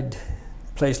inside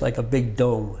place like a big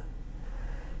dome.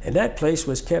 And that place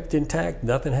was kept intact,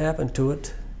 nothing happened to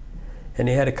it. And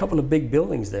they had a couple of big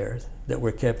buildings there that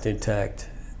were kept intact.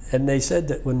 And they said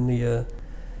that when the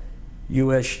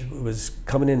U.S. was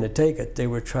coming in to take it, they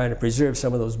were trying to preserve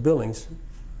some of those buildings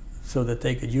so that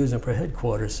they could use them for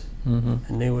headquarters. Mm-hmm.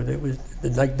 And it was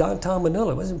like downtown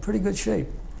Manila, it was in pretty good shape.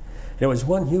 There was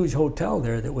one huge hotel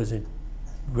there that was in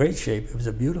great shape. It was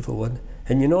a beautiful one.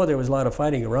 And you know there was a lot of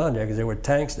fighting around there because there were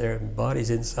tanks there and bodies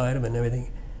inside them and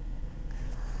everything.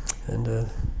 And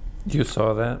you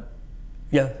saw that?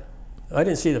 Yeah. I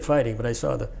didn't see the fighting, but I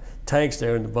saw the tanks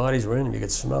there and the bodies were in them. You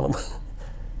could smell them.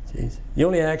 Jeez. The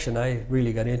only action I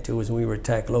really got into was when we were at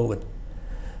Tacloban.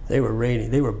 They were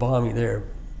raiding, they were bombing there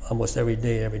almost every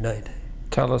day, every night.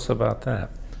 Tell us about that.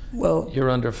 Well, you're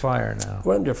under fire now.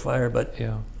 We're under fire, but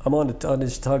yeah. I'm on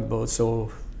this tugboat,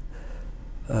 so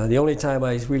the only time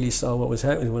I really saw what was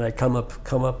happening was when I come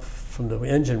up from the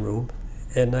engine room,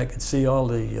 and I could see all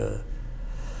the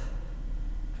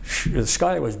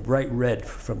sky was bright red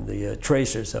from the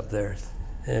tracers up there,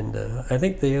 and I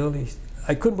think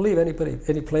I couldn't believe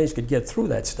any planes could get through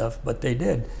that stuff, but they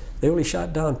did. They only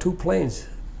shot down 2 planes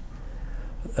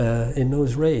in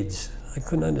those raids. I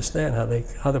couldn't understand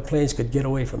how the planes could get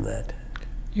away from that.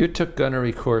 You took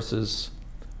gunnery courses.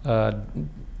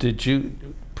 Did you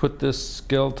put this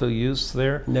skill to use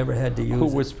there? Never had to use it. Who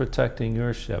was protecting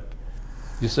your ship?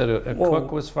 You said a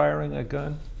cook was firing a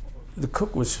gun? The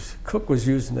cook was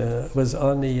using was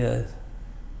on the.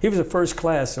 He was a first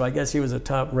class, so I guess he was a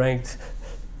top-ranked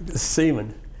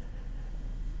seaman.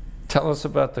 Tell us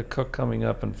about the cook coming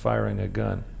up and firing a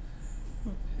gun.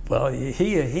 Well,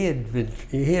 he had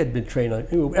been trained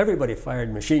on. Everybody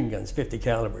fired machine guns, 50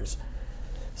 calibers.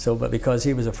 So, but because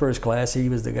he was a first class, he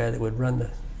was the guy that would run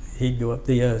the. He'd go up.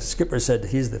 The skipper said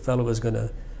he's the fellow who was going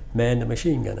to man the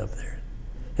machine gun up there,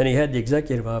 and he had the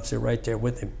executive officer right there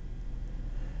with him.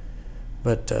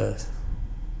 But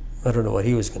I don't know what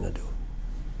he was going to do.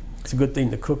 It's a good thing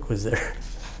the cook was there.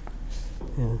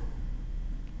 Yeah.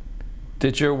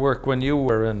 Did your work, when you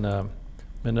were in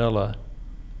Manila,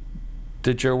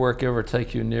 did your work ever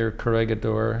take you near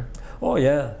Corregidor? Oh,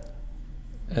 yeah.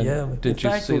 And yeah. Did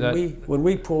you see that? When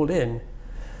we pulled in,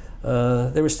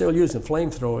 they were still using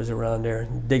flamethrowers around there,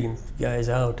 digging guys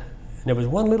out. And there was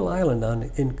one little island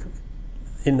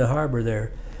in the harbor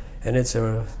there, and it's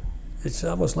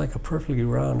almost like a perfectly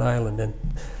round island, and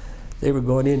they were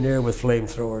going in there with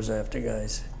flamethrowers after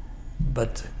guys.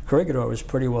 But Corregidor was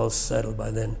pretty well settled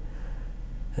by then,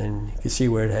 and you could see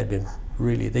where it had been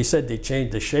really. They said they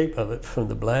changed the shape of it from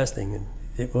the blasting, and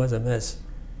it was a mess.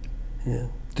 Yeah.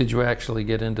 Did you actually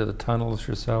get into the tunnels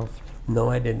yourself? No,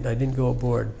 I didn't. I didn't go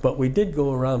aboard, but we did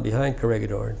go around behind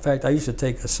Corregidor. In fact, I used to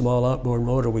take a small outboard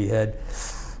motor we had,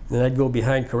 and I'd go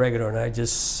behind Corregidor, and I'd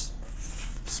just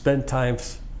spend time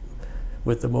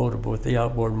with the motorboat, with the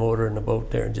outboard motor and the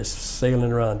boat there, and just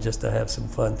sailing around just to have some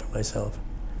fun for myself.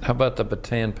 How about the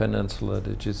Bataan Peninsula?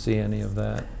 Did you see any of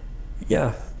that?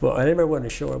 Yeah, well, I never went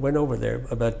ashore. I went over there,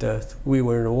 but we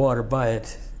were in the water by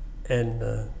it,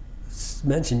 and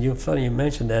funny you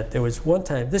mentioned that. There was one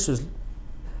time, this was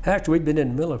after we'd been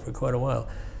in Manila for quite a while.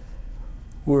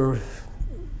 We're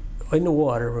in the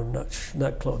water, we're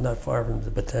not far from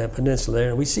the Bataan Peninsula there,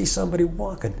 and we see somebody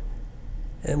walking.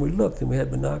 And we looked, and we had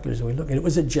binoculars, and we looked, and it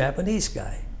was a Japanese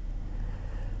guy.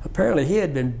 Apparently, he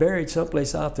had been buried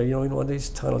someplace out there, you know, in one of these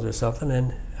tunnels or something,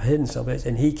 and hidden someplace,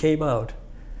 and he came out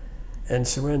and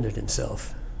surrendered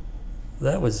himself.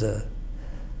 That was,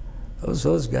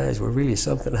 those guys were really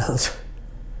something else.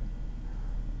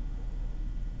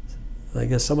 I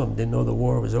guess some of them didn't know the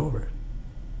war was over.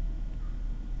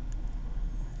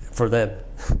 For them.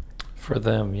 For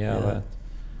them, yeah.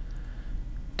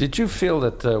 Did you feel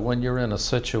that when you're in a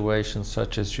situation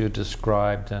such as you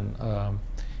described, and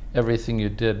everything you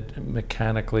did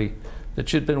mechanically,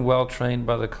 that you'd been well trained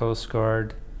by the Coast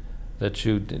Guard, that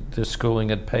the schooling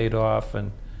had paid off,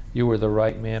 and you were the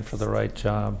right man for the right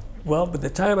job? Well, by the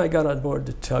time I got on board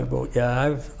the tugboat,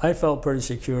 yeah, I felt pretty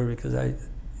secure because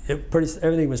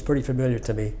everything was pretty familiar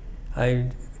to me.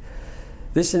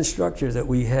 This instructor that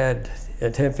we had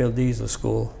at Hempfield Diesel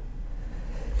School,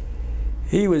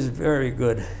 he was very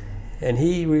good, and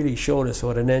he really showed us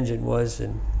what an engine was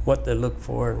and what to look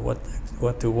for and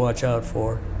what to watch out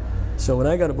for. So when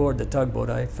I got aboard the tugboat,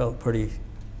 I felt pretty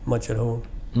much at home.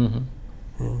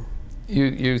 Mm-hmm. Yeah.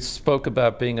 You spoke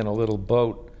about being in a little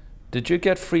boat. Did you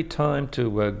get free time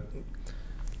to,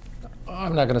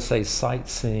 I'm not going to say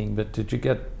sightseeing, but did you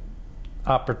get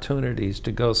opportunities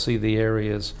to go see the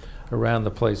areas around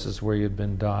the places where you'd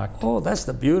been docked? Oh, that's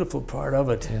the beautiful part of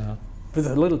it. Yeah. With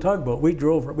a little tugboat, we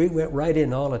went right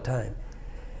in all the time.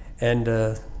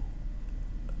 And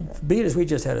being as we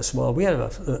just had a small,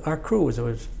 our crew was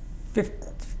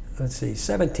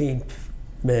 17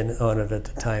 men on it at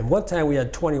the time. One time we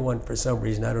had 21 for some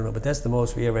reason, I don't know, but that's the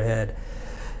most we ever had.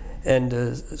 And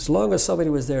as long as somebody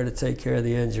was there to take care of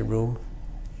the engine room,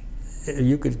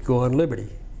 you could go on liberty.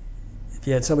 If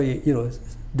you had somebody, you know,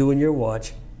 doing your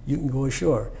watch, you can go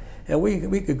ashore. And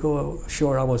we could go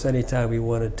ashore almost any time we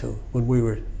wanted to when we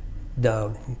were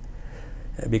down,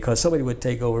 because somebody would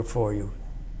take over for you.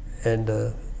 And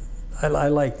I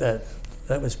liked that.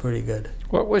 That was pretty good.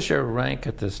 What was your rank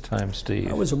at this time, Steve?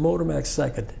 I was a Motormax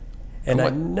second. And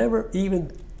I never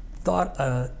even thought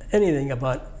anything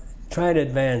about trying to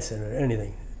advance it or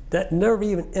anything. That never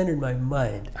even entered my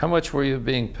mind. How much were you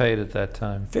being paid at that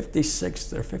time?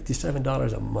 $56 or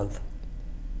 $57 a month.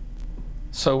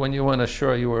 So when you went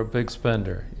ashore, you were a big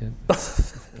spender.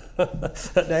 I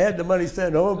had the money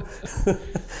sent home.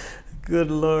 Good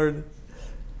Lord.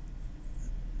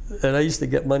 And I used to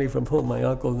get money from home. My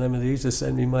uncle and them, they used to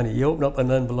send me money. You open up an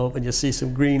envelope and you see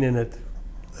some green in it.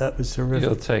 That was terrific.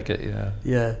 You'll take it, yeah.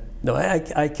 Yeah. No,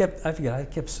 I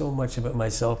kept so much of it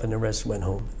myself, and the rest went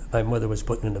home. My mother was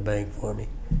putting in the bank for me,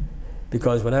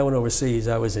 because when I went overseas,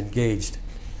 I was engaged,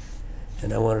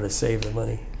 and I wanted to save the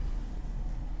money.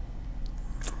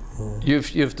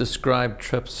 You've described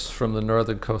trips from the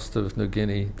northern coast of New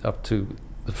Guinea up to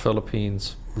the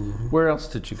Philippines. Mm-hmm. Where else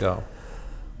did you go?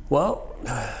 Well,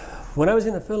 when I was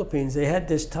in the Philippines, they had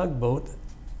this tugboat,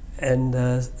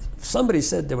 and somebody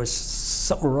said there was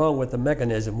something wrong with the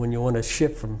mechanism when you want to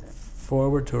shift from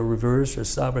forward to a reverse or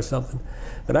stop or something.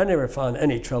 But I never found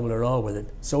any trouble at all with it.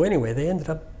 So anyway, they ended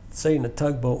up saying the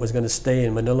tugboat was going to stay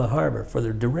in Manila Harbor for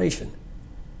the duration.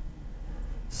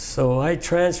 So I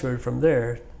transferred from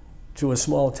there to a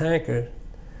small tanker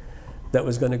that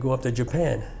was going to go up to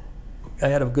Japan. I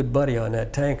had a good buddy on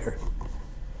that tanker.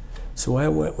 So I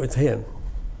went with him.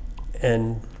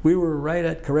 And we were right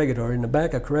at Corregidor. In the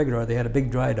back of Corregidor, they had a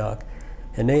big dry dock.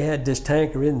 And they had this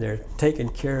tanker in there taking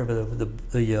care of the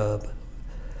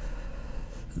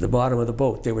bottom of the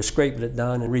boat. They were scraping it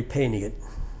down and repainting it.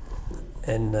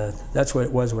 And that's what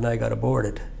it was when I got aboard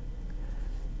it.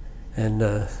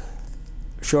 And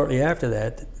shortly after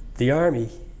that, the Army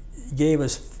gave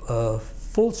us a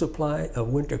full supply of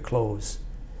winter clothes.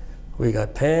 We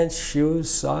got pants, shoes,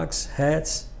 socks,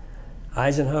 hats,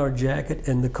 Eisenhower jacket,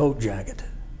 and the coat jacket.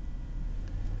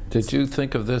 Did you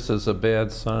think of this as a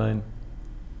bad sign?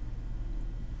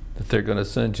 That they're going to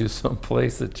send you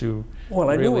someplace that you really don't want to go? Well,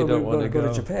 I knew we were going to go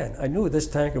to Japan. I knew this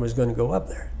tanker was going to go up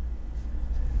there.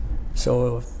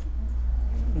 So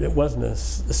it wasn't a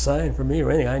sign for me or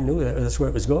anything. I knew that's where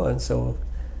it was going. So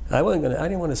I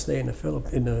didn't want to stay in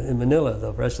in Manila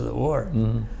the rest of the war.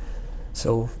 Mm-hmm.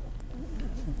 So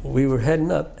we were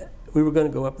heading up. We were going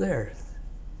to go up there.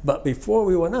 But before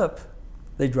we went up,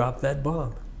 they dropped that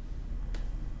bomb.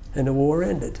 And the war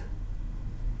ended.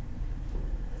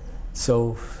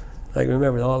 So I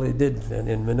remember all they did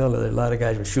in Manila, a lot of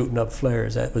guys were shooting up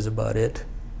flares. That was about it.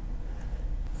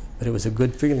 But it was a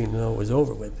good feeling to know it was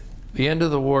over with. The end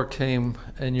of the war came,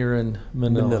 and you're in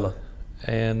Manila.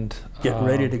 And getting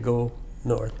ready to go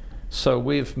north. So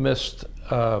we've missed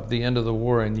the end of the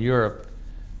war in Europe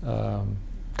a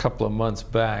couple of months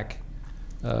back.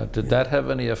 Did that have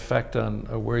any effect on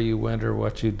where you went or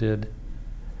what you did?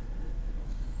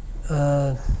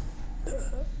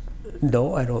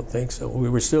 No, I don't think so. We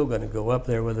were still going to go up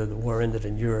there whether the war ended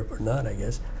in Europe or not, I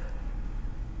guess.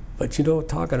 But you know,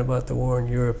 talking about the war in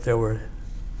Europe, there were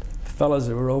fellows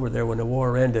that were over there when the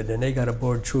war ended, and they got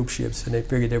aboard troop ships and they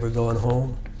figured they were going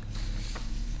home.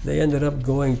 They ended up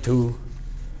going to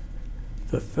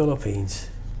the Philippines.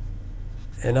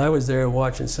 And I was there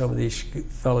watching some of these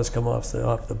fellas come off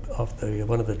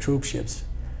one of the troop ships.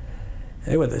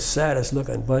 They were the saddest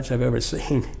looking bunch I've ever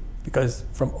seen, because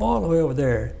from all the way over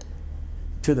there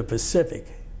to the Pacific,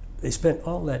 they spent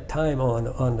all that time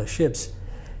on the ships,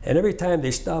 and every time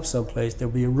they stopped someplace,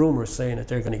 there'd be a rumor saying that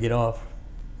they're going to get off.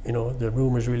 You know, the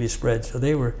rumors really spread. So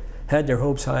they had their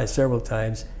hopes high several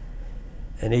times,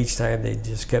 and each time they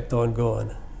just kept on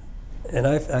going. And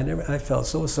I felt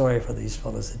so sorry for these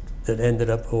fellas that ended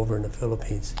up over in the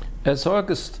Philippines. As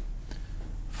August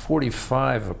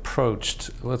 45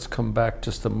 approached, let's come back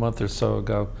just a month or so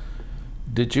ago,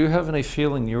 did you have any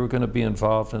feeling you were going to be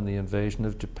involved in the invasion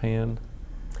of Japan?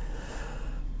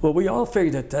 Well, we all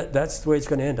figured that's the way it's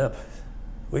going to end up.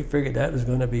 We figured that was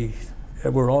going to be,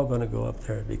 we're all going to go up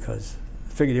there, because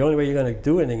I figured the only way you're going to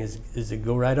do anything is to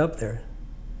go right up there.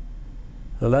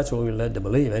 Well, that's what we were led to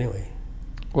believe anyway.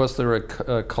 Was there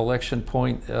a collection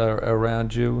point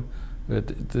around you?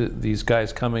 These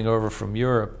guys coming over from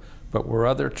Europe, but were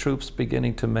other troops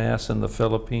beginning to mass in the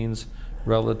Philippines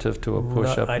relative to a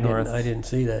push up north? I didn't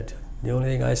see that. The only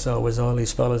thing I saw was all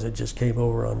these fellas that just came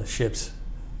over on the ships.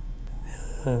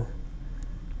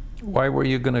 Why were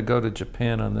you going to go to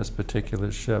Japan on this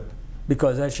particular ship?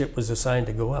 Because that ship was assigned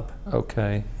to go up.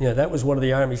 Okay. Yeah, that was one of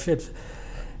the Army ships.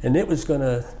 And it was going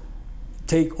to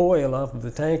take oil off of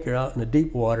the tanker out in the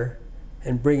deep water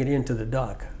and bring it into the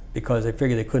dock, because they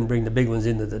figured they couldn't bring the big ones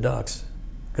into the docks,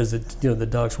 because the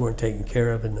docks weren't taken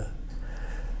care of, and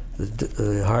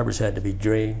the harbors had to be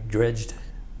dredged.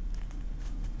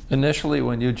 Initially,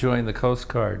 when you joined the Coast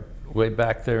Guard way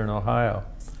back there in Ohio,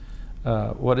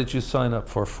 what did you sign up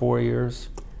for? 4 years?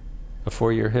 A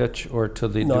 4-year hitch, or to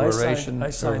the duration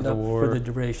I signed of the up war? for the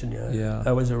duration, Yeah.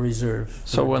 I was a reserve.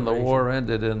 So when the war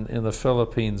ended in the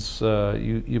Philippines,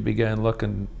 you began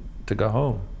looking to go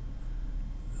home?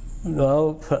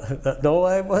 No, no,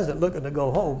 I wasn't looking to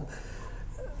go home.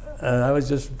 I was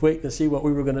just waiting to see what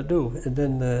we were going to do. And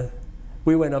then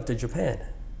we went up to Japan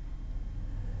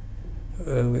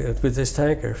with this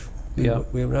tanker. Yeah.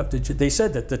 We went up to. They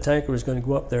said that the tanker was going to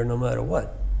go up there no matter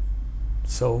what.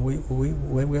 So we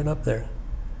went up there.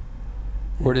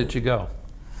 Where did you go?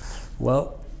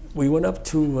 Well, we went up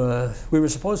to, we were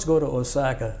supposed to go to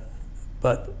Osaka,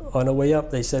 but on the way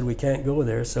up they said we can't go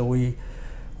there, so we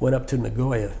went up to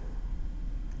Nagoya.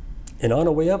 And on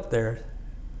the way up there,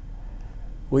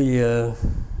 we were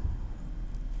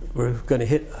going to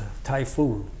hit a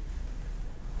typhoon.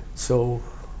 So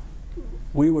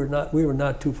we were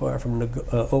not too far from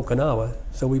Okinawa,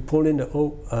 so we pulled into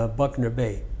Buckner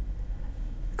Bay,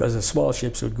 because the small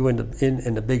ships would go in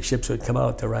and the big ships would come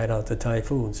out to ride out the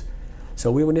typhoons.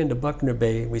 So we went into Buckner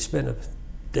Bay. We spent a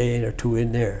day or two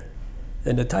in there,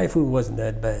 and the typhoon wasn't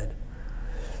that bad.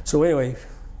 So anyway,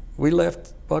 we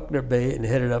left Buckner Bay and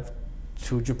headed up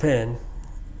to Japan,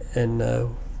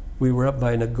 and we were up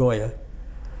by Nagoya,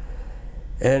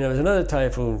 and there was another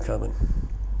typhoon coming,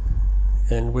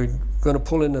 and we're going to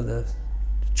pull into the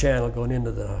channel going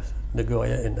into the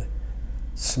Nagoya, and the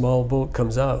small boat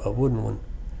comes out, a wooden one,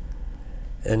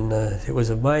 and it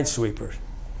was a minesweeper.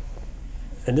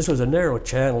 And this was a narrow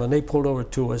channel, and they pulled over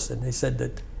to us, and they said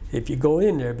that if you go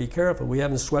in there, be careful, we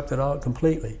haven't swept it out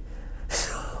completely.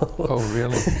 Oh,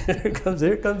 really? Here comes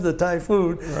the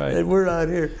typhoon, right. And we're out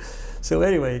here. So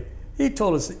anyway, he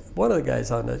told us, one of the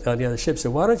guys on the other ship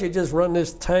said, why don't you just run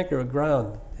this tanker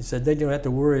aground? He said, then you don't have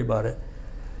to worry about it.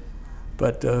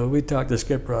 But we talked the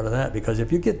skipper out of that, because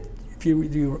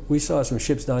we saw some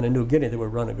ships down in New Guinea that were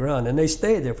run aground, and they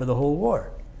stayed there for the whole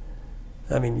war.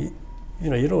 I mean, you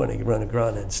know, you don't want to run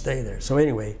aground and stay there. So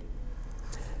anyway,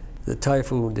 the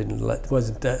typhoon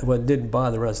didn't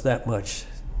bother us that much,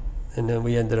 and then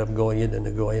we ended up going into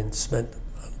Nagoya and spent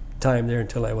time there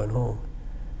until I went home.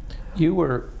 You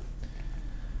were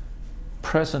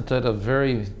present at a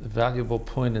very valuable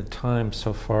point in time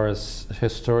so far as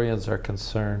historians are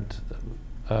concerned.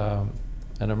 An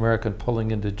American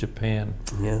pulling into Japan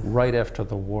right after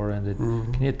the war ended.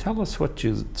 Mm-hmm. Can you tell us what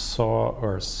you saw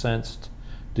or sensed?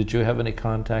 Did you have any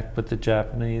contact with the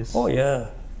Japanese? Oh, yeah.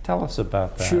 Tell us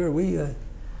about that. Sure,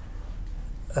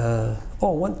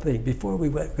 one thing, before we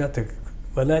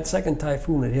when that second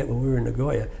typhoon had hit when we were in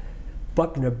Nagoya,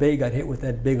 Buckner Bay got hit with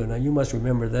that big one. Now, you must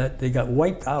remember that. They got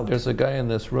wiped out. There's a guy in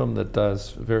this room that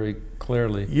does, very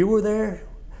clearly. You were there?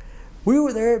 We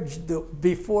were there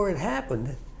before it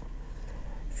happened.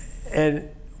 And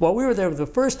while we were there with the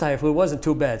first typhoon, it wasn't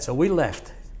too bad, so we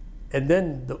left. And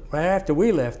then right after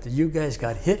we left, you guys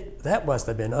got hit. That must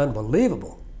have been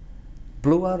unbelievable.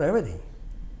 Blew out everything.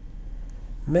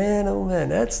 Man, oh man,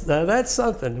 that's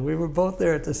something. We were both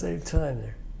there at the same time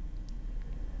there.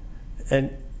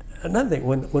 And another thing,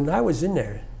 when I was in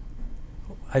there,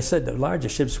 I said the larger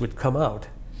ships would come out,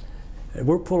 and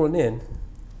we're pulling in.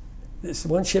 This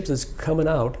one ship that's coming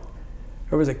out,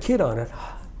 there was a kid on it,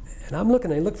 and I'm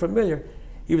looking, I look familiar.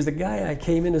 He was the guy I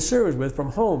came into service with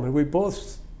from home, and we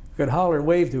both could holler and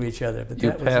wave to each other. But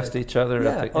you passed each other in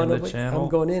the channel? I'm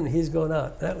going in, he's going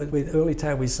out. That was the only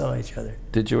time we saw each other.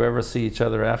 Did you ever see each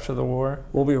other after the war?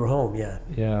 Well, we were home, yeah.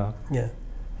 Yeah. Yeah.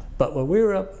 But when we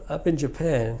were up in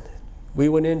Japan, we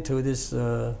went into this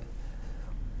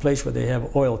place where they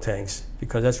have oil tanks,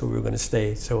 because that's where we were going to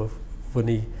stay. So when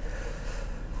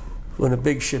the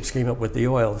big ships came up with the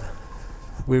oil,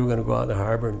 we were going to go out in the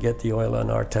harbor and get the oil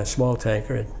on our small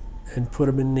tanker and put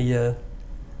them in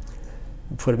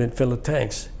fill the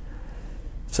tanks.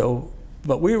 So,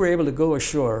 but we were able to go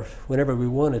ashore whenever we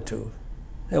wanted to.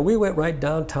 And we went right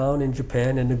downtown in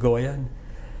Japan, in Nagoya,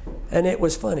 and it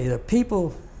was funny. The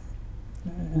people,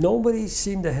 nobody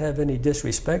seemed to have any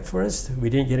disrespect for us. We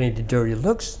didn't get any dirty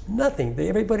looks, nothing.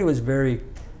 Everybody was very,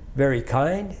 very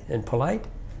kind and polite.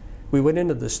 We went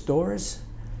into the stores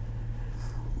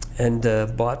and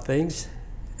bought things,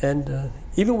 and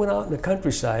even went out in the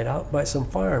countryside, out by some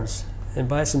farms and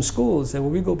by some schools. And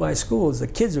when we go by schools, the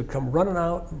kids would come running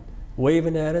out and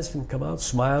waving at us and come out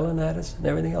smiling at us and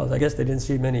everything else. I guess they didn't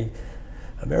see many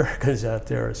Americans out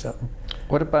there or something.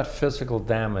 What about physical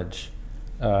damage?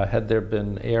 Had there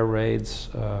been air raids,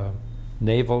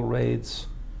 naval raids,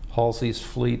 Halsey's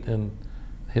fleet and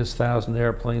his 1,000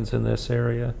 airplanes in this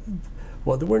area?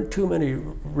 Well, there weren't too many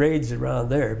raids around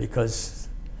there, because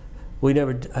we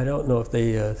never, I don't know if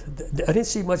they, I didn't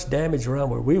see much damage around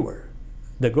where we were.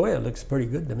 Nagoya looks pretty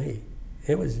good to me.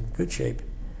 It was in good shape.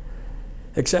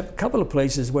 Except a couple of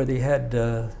places where they had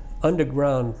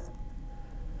underground,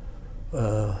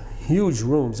 huge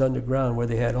rooms underground where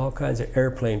they had all kinds of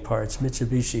airplane parts,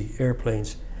 Mitsubishi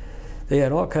airplanes. They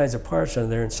had all kinds of parts on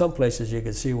there, and some places you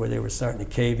could see where they were starting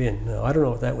to cave in. Now, I don't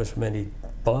know if that was from any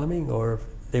bombing or if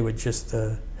they were just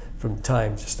from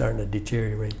time just starting to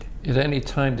deteriorate. At any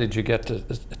time did you get to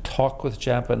talk with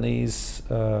Japanese,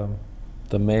 the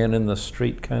man in the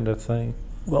street kind of thing?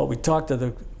 Well, we talked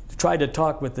to tried to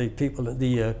talk with the people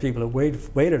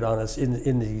that waited on us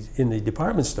in the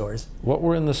department stores. What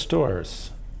were in the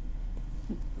stores?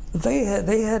 They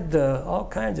had all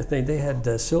kinds of things. They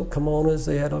had silk kimonos.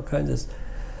 They had all kinds of.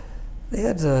 They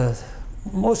had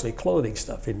mostly clothing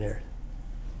stuff in there.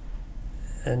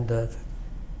 And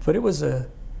but it was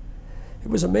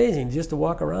amazing just to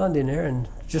walk around in there and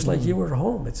just like you were at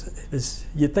home.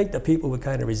 You'd think that people would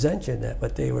kind of resent you in that,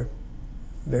 but they were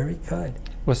very kind.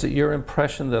 Was it your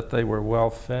impression that they were well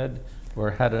fed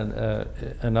or had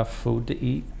enough food to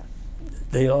eat?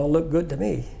 They all looked good to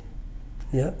me.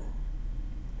 Yeah.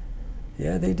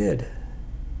 Yeah, they did.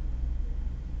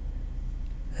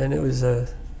 And it was, the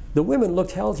women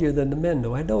looked healthier than the men,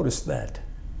 though. I noticed that.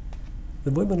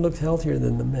 The women looked healthier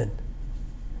than the men.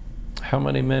 How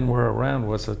many men were around?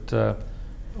 Was it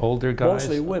older guys?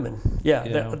 Mostly women.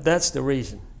 Yeah, that's the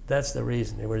reason. That's the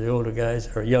reason. They were the older guys,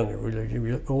 or younger,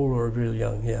 really old or real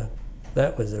young, yeah.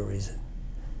 That was the reason.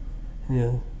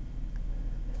 Yeah.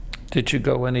 Did you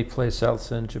go anyplace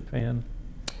else in Japan?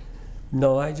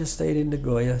 No, I just stayed in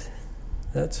Nagoya.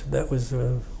 That was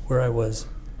where I was.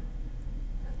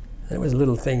 There was a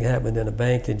little thing happened in a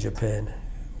bank in Japan.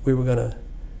 We were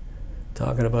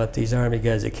talking about these army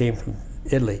guys that came from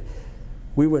Italy.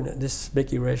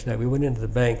 Mickey Resch and I, we went into the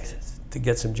bank to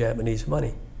get some Japanese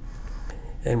money.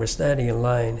 And we're standing in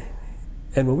line.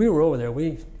 And when we were over there,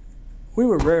 we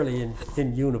were rarely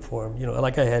in uniform. You know,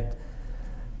 like I had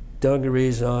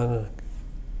dungarees on, an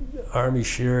army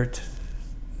shirt.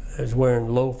 I was wearing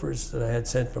loafers that I had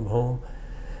sent from home.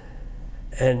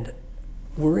 And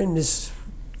we're in this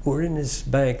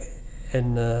bank,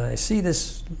 and I see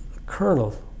this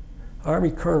colonel,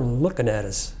 Army colonel, looking at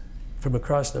us from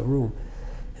across the room.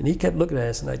 And he kept looking at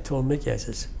us, and I told Mickey, I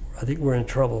says, I think we're in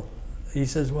trouble. He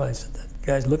says, why? I said, that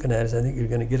guy's looking at us. I think you're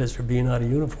going to get us for being out of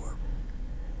uniform.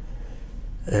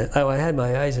 I had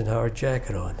my Eisenhower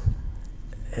jacket on.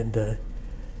 And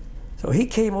so he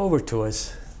came over to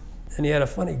us, and he had a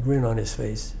funny grin on his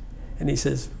face. And he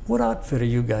says, what outfit are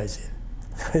you guys in?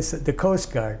 I said, the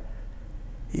Coast Guard.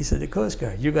 He said, the Coast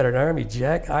Guard. You got an Army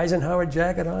Eisenhower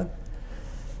jacket on?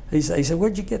 He said,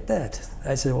 where'd you get that?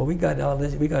 I said, well, we got all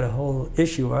this. We got a whole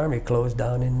issue of Army clothes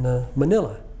down in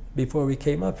Manila before we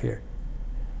came up here.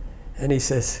 And he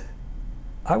says,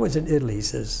 I was in Italy. He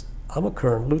says, I'm a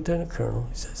colonel, lieutenant colonel.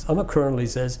 He says, I'm a colonel. He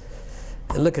says,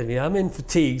 and look at me, I'm in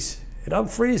fatigues and I'm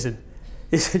freezing.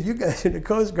 He said, you guys in the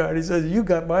Coast Guard, he says, you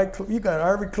got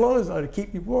Army clothes on to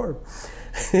keep you warm.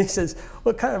 He says,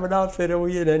 what kind of an outfit are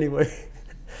we in anyway?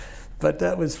 But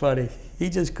that was funny. He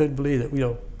just couldn't believe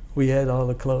that, we had all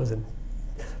the clothes.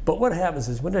 But what happens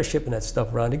is when they're shipping that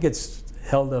stuff around, it gets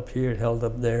held up here and held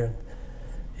up there.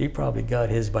 He probably got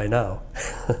his by now.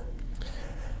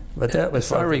 But that was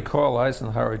something. If I recall,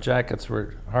 Eisenhower jackets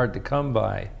were hard to come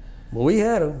by. Well, we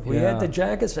had them. We had the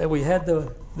jackets, and we had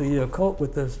the coat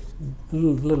with the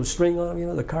little string on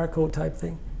them, the car coat type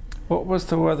thing. What was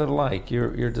the weather like?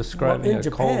 You're describing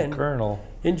a cold colonel.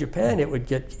 In Japan,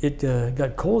 it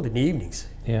got cold in the evenings.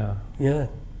 Yeah. Yeah,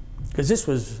 because this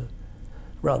was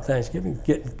around Thanksgiving,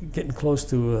 getting close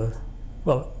to.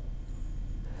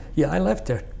 I left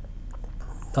there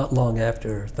not long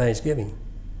after Thanksgiving,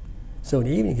 so in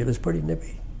the evening it was pretty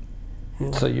nippy.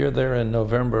 So you're there in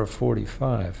November of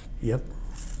 '45. Yep.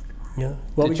 Yeah.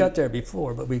 Well, we got there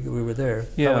before, but we were there.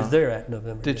 Yeah. I was there at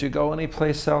November. Did you go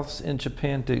anyplace else in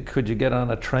Japan? Could you get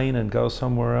on a train and go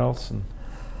somewhere else?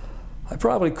 I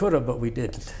probably could have, but we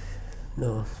didn't.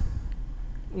 No.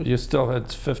 You still had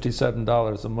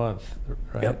 $57 a month,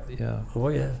 right? Yep. Yeah. Oh,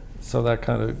 yeah. So that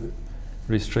kind of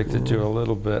restricted you a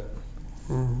little bit.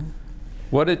 Mm-hmm.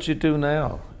 What did you do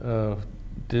now?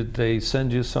 Did they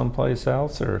send you someplace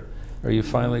else, or are you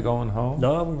finally going home?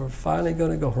 No, we were finally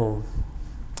going to go home.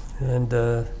 And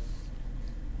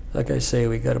like I say,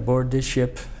 we got aboard this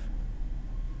ship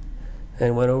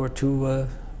and went over to,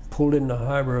 pulled in the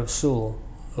harbor of Seoul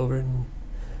over in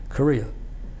Korea.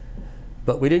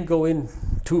 But we didn't go in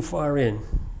too far in.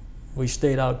 We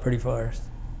stayed out pretty far.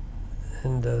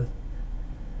 And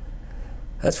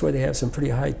that's where they have some pretty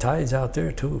high tides out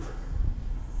there too.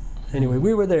 Anyway,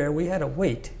 we were there, we had to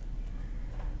wait.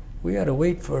 We had to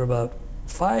wait for about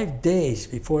 5 days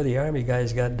before the Army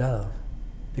guys got down,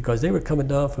 because they were coming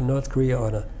down from North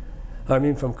Korea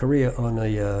from Korea on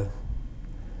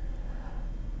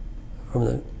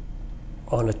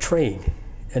a train,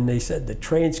 and they said the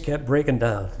trains kept breaking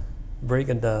down,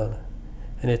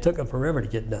 and it took them forever to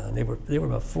get down. They were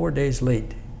about 4 days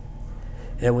late,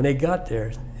 and when they got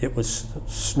there, it was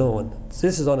snowing.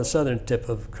 This is on the southern tip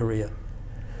of Korea,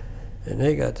 and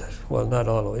they got, well, not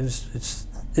all of it.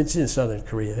 It's in southern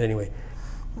Korea anyway,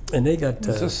 and they got.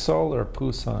 Is this Seoul or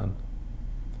Busan?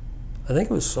 I think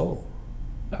it was Seoul.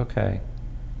 Okay.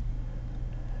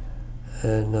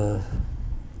 And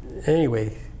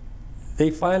anyway, they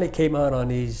finally came out on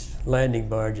these landing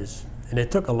barges, and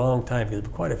it took a long time because there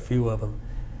were quite a few of them.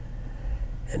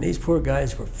 And these poor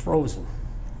guys were frozen.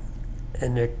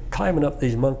 And they're climbing up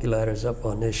these monkey ladders up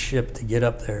on this ship to get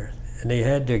up there. And they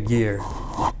had their gear.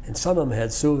 And some of them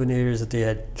had souvenirs that they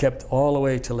had kept all the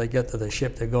way till they get to the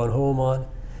ship they're going home on.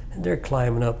 And they're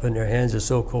climbing up, and their hands are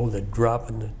so cold they're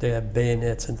dropping. They have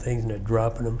bayonets and things, and they're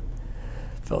dropping them.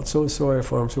 Felt so sorry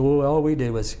for them. So all we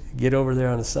did was get over there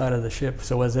on the side of the ship.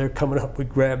 So as they're coming up, we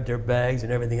grabbed their bags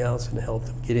and everything else and helped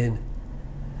them get in.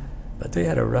 But they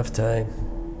had a rough time.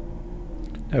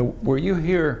 Now, were you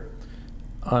here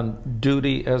on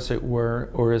duty, as it were,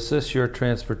 or is this your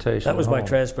transportation That was home? my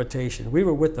transportation. We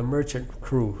were with the merchant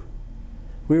crew.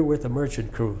 We were with the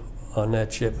merchant crew on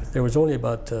that ship. There was only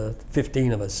about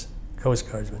 15 of us, Coast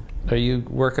Guardsmen. Are you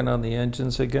working on the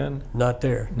engines again? Not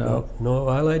there. No. No.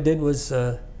 All I did was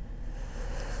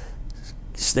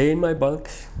stay in my bunk,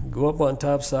 go up on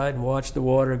top side and watch the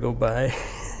water go by,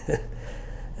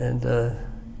 and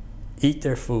eat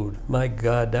their food. My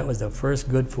God, that was the first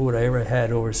good food I ever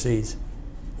had overseas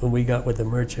when we got with the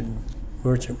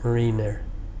merchant marine there.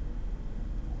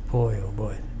 Boy, oh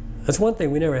boy. That's one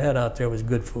thing we never had out there was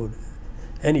good food.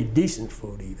 Any decent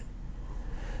food even.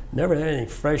 Never had any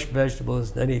fresh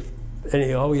vegetables, any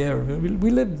all we ever,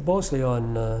 we lived mostly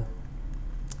on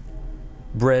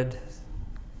bread,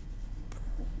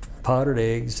 powdered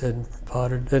eggs, and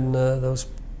those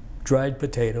dried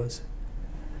potatoes.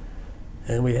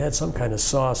 And we had some kind of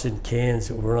sauce in cans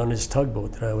that were on this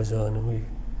tugboat that I was on, and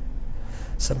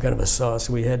some kind of a sauce.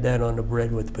 We had that on the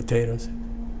bread with the potatoes.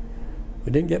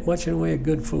 We didn't get much in the way of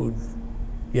good food.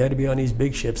 You had to be on these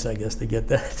big ships, I guess, to get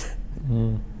that.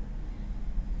 Mm.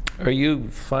 Are you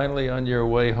finally on your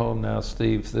way home now,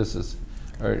 Steve?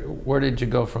 Where did you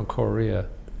go from Korea?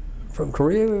 From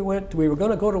Korea, we were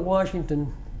going to go to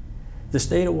Washington, the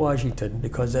state of Washington,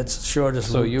 because that's the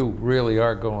shortest So route. you really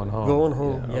are going home? Going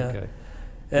home, yeah. Okay.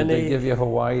 And Did they give you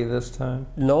Hawaii this time?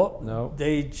 No. No?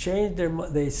 They changed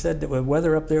they said that the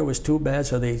weather up there was too bad,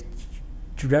 so they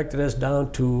directed us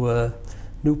down to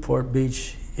Newport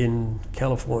Beach in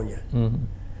California. Mm-hmm.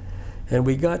 And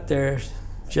we got there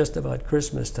just about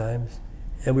Christmas time,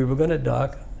 and we were going to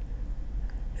dock,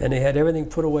 and they had everything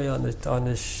put away on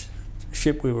this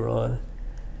ship we were on,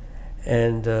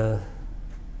 and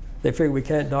they figured we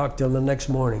can't dock till the next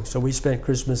morning, so we spent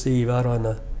Christmas Eve out on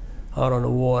the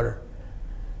water.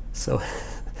 So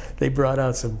they brought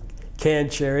out some canned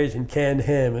cherries and canned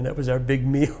ham, and that was our big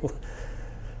meal.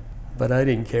 But I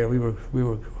didn't care. We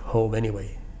were home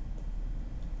anyway.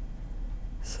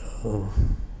 So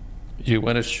you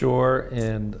went ashore,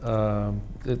 and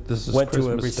this is went Christmas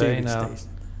to a receiving Day now. station.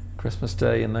 Christmas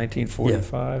Day in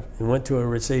 1945. And went to a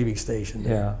receiving station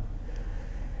there.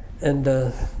 Yeah. And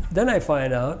then I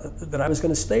find out that I was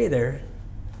going to stay there.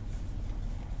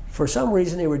 For some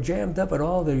reason, they were jammed up at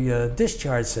all the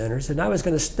discharge centers, and I was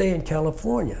going to stay in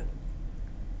California.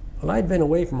 Well, I'd been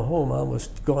away from home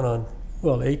almost going on,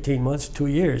 18 months, 2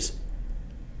 years.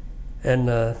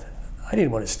 And I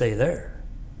didn't want to stay there.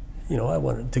 You know, I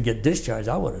wanted to get discharged.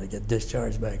 I wanted to get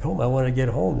discharged back home. I wanted to get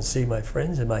home and see my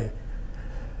friends and my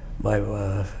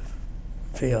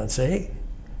fiancée.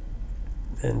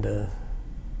 And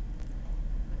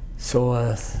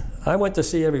so I went to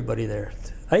see everybody there.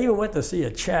 I even went to see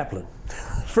a chaplain.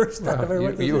 First time I ever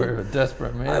went to see You were a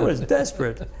desperate man. I was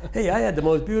desperate. Hey, I had the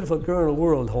most beautiful girl in the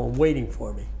world home waiting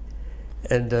for me.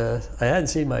 And I hadn't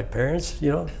seen my parents,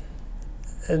 you know.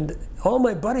 And all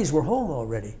my buddies were home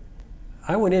already.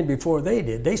 I went in before they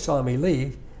did. They saw me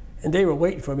leave, and they were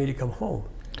waiting for me to come home.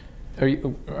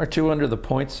 Aren't you under the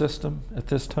point system at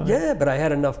this time? Yeah, but I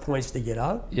had enough points to get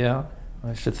out. Yeah,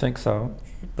 I should think so.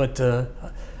 But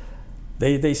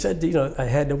they said, you know, I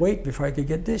had to wait before I could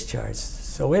get discharged.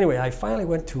 So anyway, I finally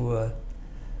went to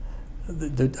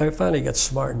I finally got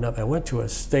smartened up. I went to a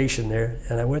station there,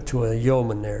 and I went to a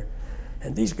yeoman there.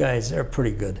 And these guys, they're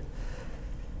pretty good.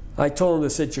 I told him the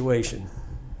situation.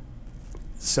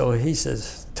 So he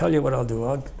says, tell you what I'll do.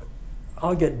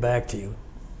 I'll get back to you.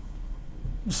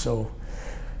 So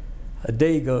a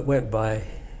day went by,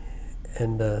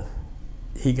 and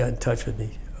he got in touch with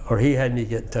me, or he had me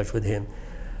get in touch with him.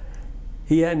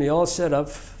 He had me all set up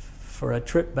for a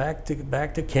trip back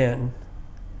to Canton.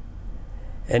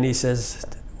 And he says,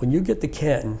 when you get to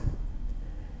Canton,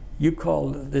 you call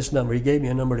this number. He gave me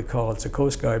a number to call. It's a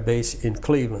Coast Guard base in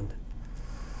Cleveland.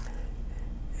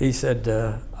 He said,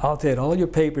 I'll take all your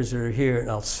papers that are here and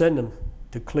I'll send them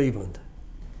to Cleveland.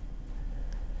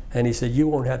 And he said, you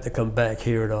won't have to come back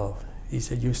here at all. He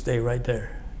said, you stay right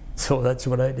there. So that's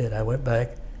what I did. I went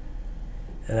back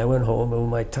and I went home, and when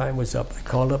my time was up, I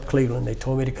called up Cleveland. They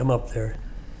told me to come up there.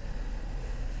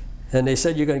 And they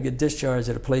said, you're going to get discharged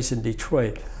at a place in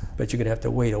Detroit, but you're going to have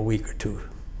to wait a week or two.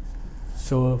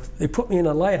 So they put me in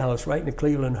a lighthouse right in the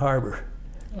Cleveland Harbor.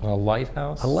 A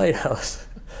lighthouse? A lighthouse.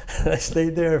 I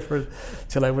stayed there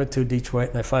till I went to Detroit,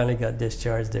 and I finally got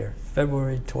discharged there,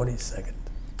 February 22nd.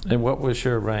 And what was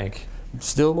your rank?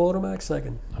 Still Motormac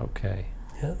second. Okay.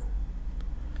 Yeah.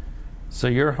 So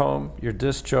you're home, you're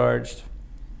discharged,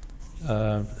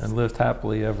 and lived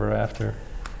happily ever after.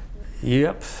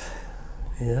 Yep.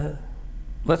 Yeah.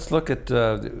 Let's look at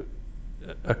a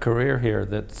career here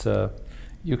that's,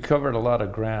 you covered a lot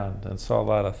of ground and saw a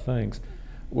lot of things.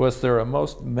 Was there a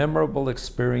most memorable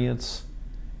experience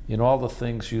in all the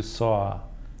things you saw,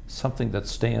 something that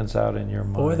stands out in your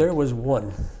mind? Boy, there was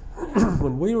one.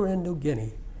 When we were in New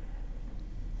Guinea,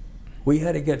 we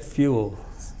had to get fuel.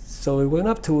 So we went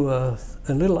up to a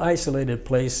little isolated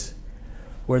place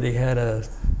where they had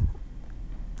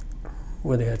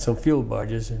some fuel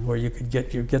barges and where you could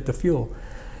get the fuel.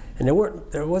 And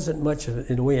there wasn't much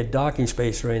in the way of docking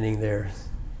space or anything there.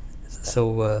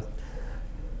 So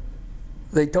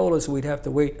they told us we'd have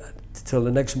to wait till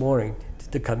the next morning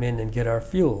to come in and get our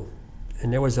fuel.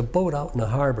 And there was a boat out in the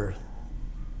harbor,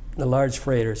 a large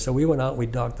freighter. So we went out and we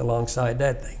docked alongside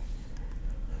that thing.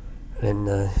 And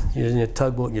you're in a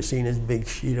tugboat and you're seeing this big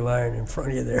sheet of iron in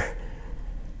front of you there.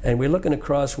 And we're looking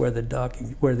across where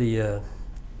the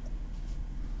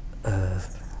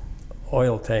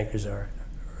oil tankers are,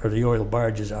 or the oil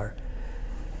barges are.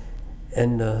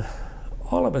 And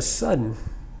all of a sudden,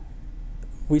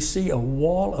 we see a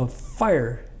wall of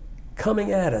fire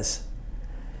coming at us.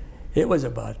 It was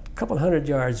about a couple hundred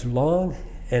yards long,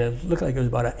 and it looked like it was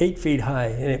about 8 feet high,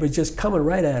 and it was just coming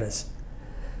right at us.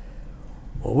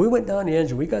 Well, we went down the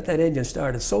engine. We got that engine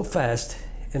started so fast,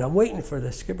 and I'm waiting for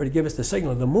the skipper to give us the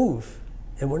signal to move,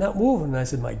 and we're not moving. And I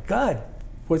said, my God,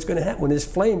 what's going to happen when this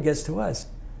flame gets to us?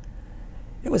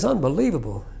 It was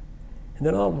unbelievable. And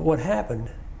then what happened,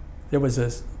 there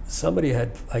was somebody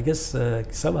had, I guess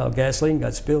somehow gasoline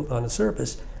got spilled on the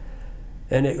surface,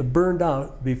 and it burned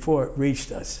out before it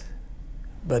reached us.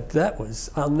 But that was,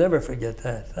 I'll never forget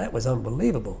that. That was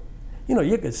unbelievable. You know,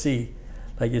 you could see,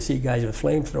 like you see guys with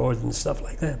flamethrowers and stuff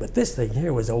like that, but this thing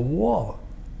here was a wall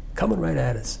coming right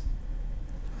at us.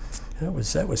 That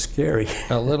was scary.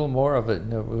 A little more of it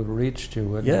and it would have reached you,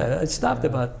 wouldn't it? Yeah, it stopped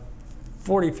about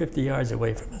 40, 50 yards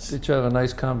away from us. Did you have a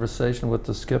nice conversation with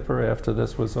the skipper after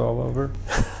this was all over?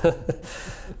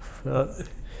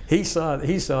 He saw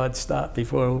it stop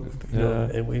before, you know,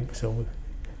 and so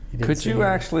he didn't. Could you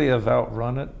actually have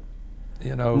outrun it?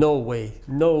 You know? No way,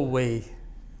 no way.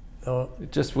 No.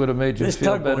 It just would have made you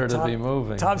feel better to be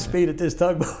moving. Top speed at this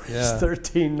tugboat is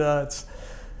 13 knots.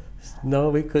 No,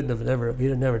 we couldn't have we'd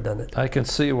have never done it. I can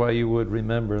see why you would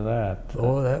remember that.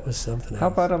 Oh, that was something else. How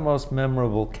about a most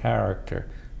memorable character?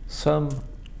 Some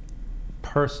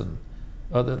person,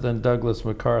 other than Douglas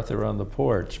MacArthur on the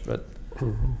porch, but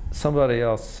somebody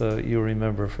else you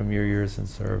remember from your years in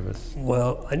service?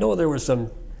 Well, I know there were some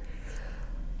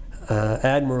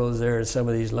admirals there in some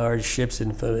of these large ships in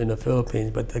the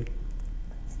Philippines, but the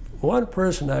one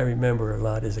person I remember a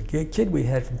lot is a kid we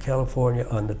had from California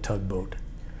on the tugboat.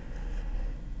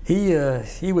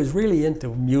 He was really into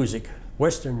music,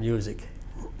 Western music,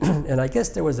 and I guess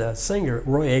there was a singer,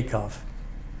 Roy Acuff,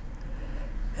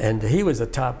 and he was a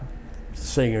top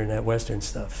singer in that Western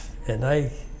stuff. And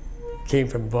I came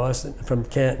from Boston, from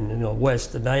Canton, you know,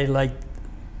 West, and I liked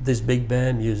this big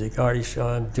band music, Artie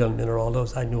Shaw and John Miller, all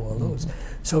those, I knew all those.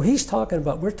 So he's talking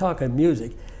about, we're talking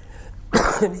music,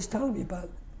 and he's telling me about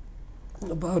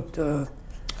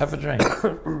have a drink.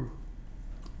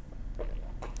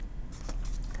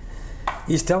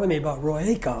 He's telling me about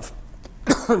Roy Acuff.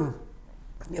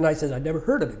 And I said, I'd never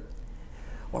heard of him.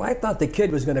 Well, I thought the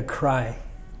kid was going to cry.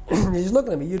 He's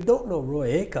looking at me, you don't know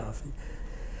Roy Acuff.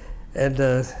 And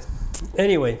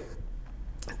anyway,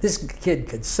 this kid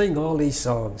could sing all these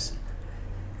songs.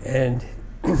 And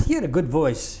he had a good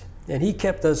voice. And he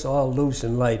kept us all loose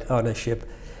and light on the ship.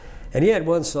 And he had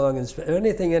one song, and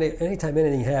anytime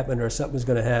anything happened or something was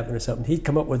going to happen or something, he'd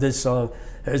come up with this song,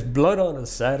 "There's blood on the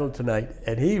saddle tonight,"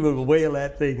 and he would wail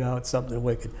that thing out, something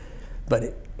wicked.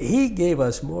 But he gave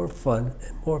us more fun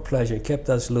and more pleasure, kept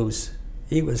us loose.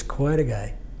 He was quite a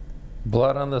guy.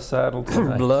 Blood on the saddle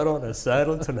tonight. Blood on the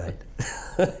saddle tonight.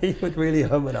 He would really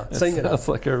hum it out, sing it out. Sounds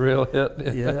like a real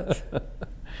hit. Yeah.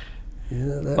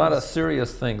 Yeah, a lot of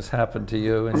serious things happened to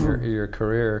you in your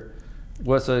career.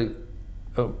 Was a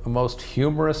most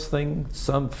humorous thing,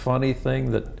 some funny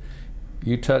thing that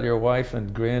you tell your wife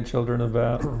and grandchildren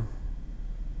about?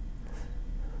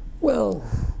 Well,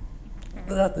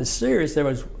 nothing serious. There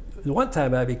was one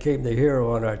time I became the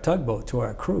hero on our tugboat to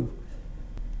our crew.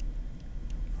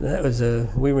 That was,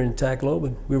 we were in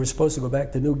Tacloban. We were supposed to go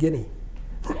back to New Guinea.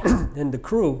 And the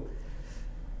crew,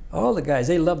 all the guys,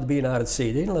 they loved being out at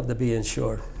sea. They didn't love to be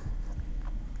inshore.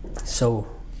 So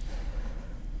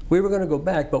we were going to go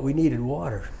back, but we needed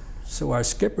water. So our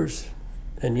skippers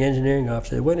and the engineering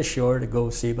officer went ashore to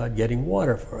go see about getting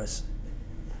water for us.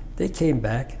 They came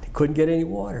back, they couldn't get any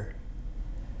water.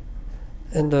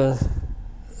 And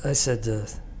I said,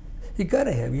 you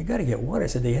gotta get water. I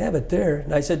said, they have it there.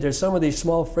 And I said, there's some of these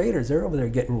small freighters, they're over there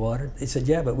getting water. They said,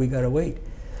 yeah, but we gotta wait.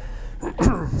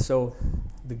 So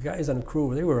the guys on the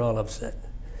crew, they were all upset.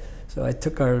 So I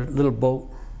took our little boat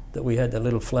that we had, the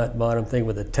little flat bottom thing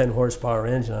with a 10 horsepower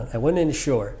engine on. I went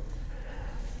inshore,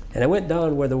 and I went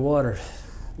down where the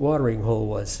watering hole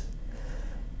was.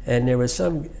 And there was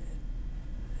some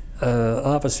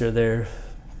officer there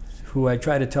who I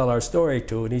tried to tell our story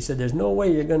to, and he said, there's no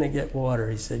way you're going to get water.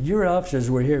 He said, your officers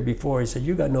were here before. He said,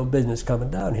 you got no business coming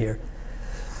down here.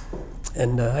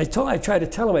 And I tried to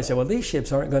tell him, I said, well, these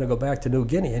ships aren't going to go back to New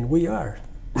Guinea, and we are.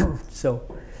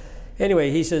 So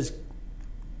anyway, he said,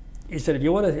 if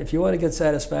you want to get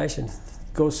satisfaction,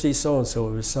 go see so-and-so.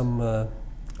 It was some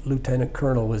lieutenant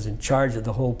colonel was in charge of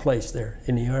the whole place there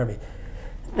in the Army.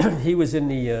 He was in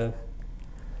the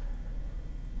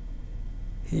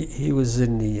he was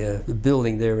in the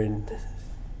building there, in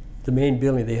the main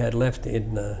building they had left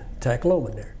in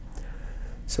Tacloban there.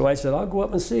 So I said, I'll go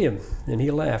up and see him, and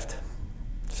he laughed.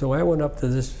 So I went up to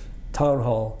this town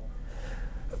hall,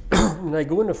 and I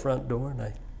go in the front door, and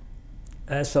I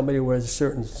asked somebody where a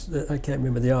certain, I can't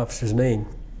remember the officer's name,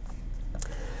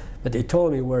 but they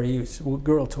told me where he was. A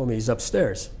girl told me he's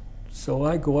upstairs. So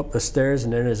I go up the stairs,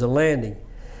 and then there's a landing.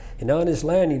 And on this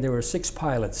landing, there were 6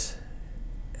 pilots.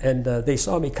 And they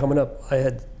saw me coming up. I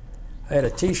had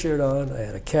a T-shirt on, I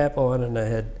had a cap on, and I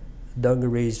had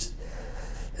dungarees.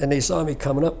 And they saw me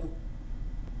coming up,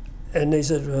 and they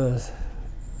said,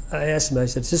 I asked them, I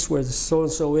said, is this where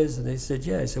so-and-so is? And they said,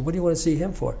 yeah. I said, what do you want to see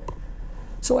him for?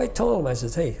 So I told them, I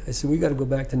said, hey, we got to go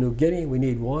back to New Guinea. We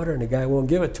need water, and the guy won't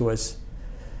give it to us.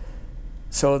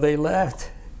 So they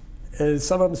laughed, and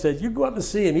some of them said, you go up and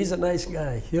see him. He's a nice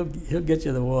guy. He'll get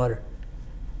you the water.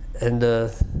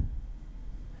 And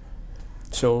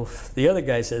so the other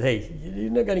guy said, hey,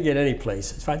 you're not going to get any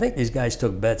place. I think these guys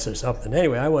took bets or something.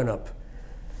 Anyway, I went up,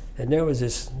 and there was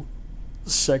this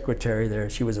secretary there.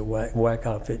 She was a whack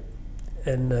outfit,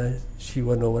 and she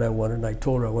wanted to know what I wanted, and I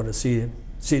told her I wanted to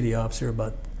see the officer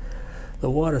about the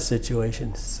water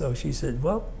situation. So she said,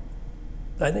 well,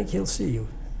 I think he'll see you.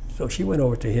 So she went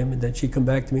over to him, and then she come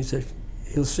back to me and said,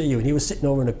 he'll see you. And he was sitting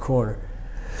over in the corner.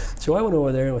 So I went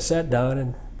over there and we sat down,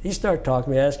 and he started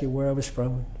talking to me, asking where I was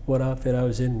from, what outfit I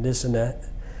was in, this and that.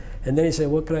 And then he said,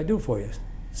 what can I do for you?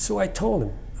 So I told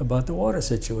him about the water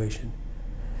situation.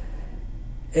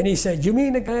 And he said, you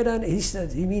mean the guy down there? He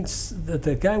said, he means that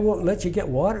the guy won't let you get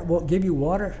water, won't give you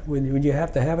water when you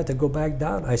have to have it to go back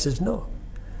down? I says, no.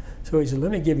 So he said,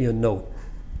 let me give you a note.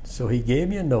 So he gave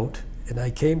me a note, and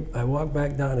I walked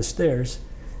back down the stairs,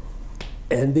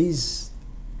 and these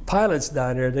pilots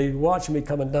down there, they watched me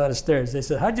coming down the stairs. They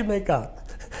said, how'd you make out?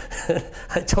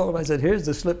 I told them, I said, here's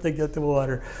the slip to get the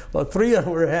water. Well, 3 of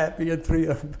them were happy, and 3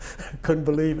 of them couldn't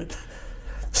believe it.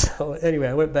 So anyway,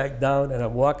 I went back down, and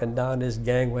I'm walking down this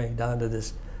gangway down to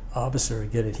this officer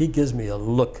again, and he gives me a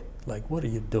look like, what are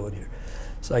you doing here?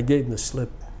 So I gave him the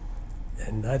slip,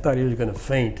 and I thought he was going to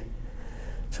faint.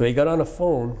 So he got on the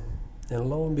phone, and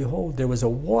lo and behold, there was a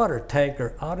water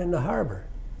tanker out in the harbor.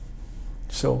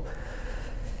 So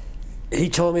he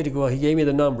told me to go, he gave me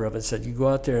the number of it, said, you go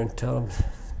out there and tell him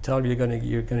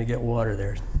you're gonna get water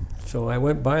there. So I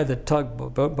went by the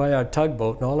tugboat, by our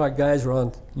tugboat, and all our guys were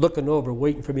on looking over,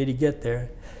 waiting for me to get there.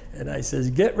 And I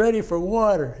says, get ready for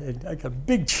water. And I got a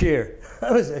big cheer.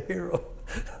 I was a hero.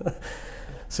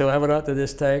 So I went out to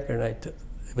this tanker, and it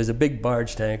was a big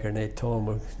barge tanker, and they told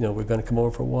me, we're going to come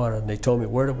over for water. And they told me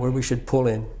where we should pull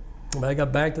in. And I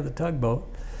got back to the tugboat.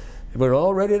 We were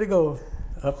all ready to go,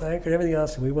 up anchor and everything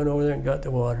else. And we went over there and got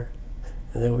the water.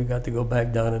 And then we got to go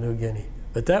back down to New Guinea.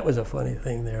 But that was a funny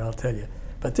thing there, I'll tell you.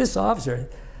 But this officer,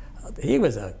 he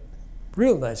was a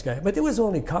real nice guy. But it was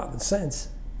only common sense,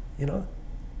 Yeah,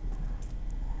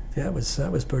 that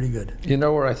was pretty good. You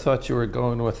know where I thought you were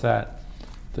going with that?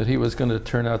 That he was going to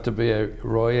turn out to be a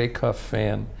Roy Acuff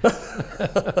fan.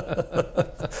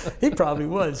 He probably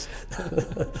was.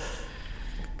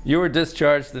 You were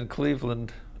discharged in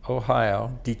Cleveland,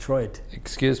 Ohio. Detroit.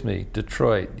 Excuse me,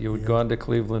 Detroit. You had gone to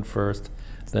Cleveland first,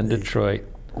 then Detroit.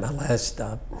 My last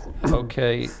stop.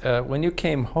 Okay, when you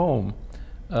came home,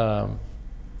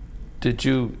 Did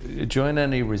you join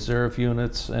any reserve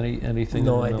units, anything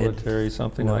No, in the I military, didn't.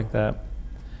 something No. like that?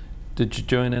 Did you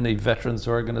join any veterans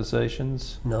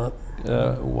organizations? No.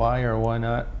 Why or why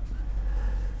not?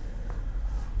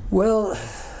 Well,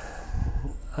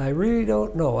 I really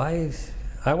don't know. I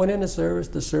went into service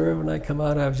to serve, and I come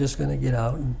out, I was just going to get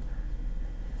out, and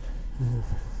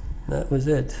that was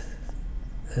it.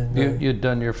 And, You'd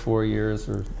done your 4 years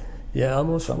or yeah,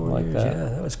 almost something 4 like years. that. Yeah,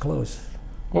 that was close.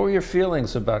 What were your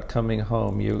feelings about coming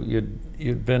home?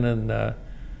 You'd been in,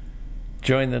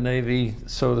 joined the Navy,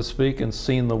 so to speak, and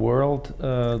seen the world.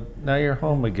 Now you're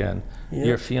home again. Yeah.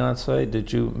 Your fiance,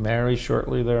 did you marry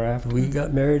shortly thereafter? We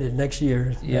got married the next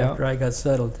year Yeah. after I got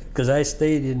settled, because I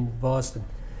stayed in Boston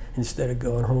instead of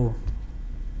going home.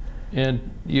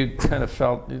 And you kind of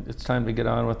felt it's time to get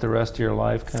on with the rest of your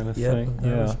life, kind of Yep, thing.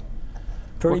 I was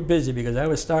pretty busy because I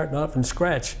was starting out from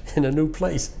scratch in a new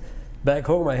place. Back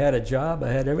home, I had a job, I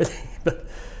had everything, but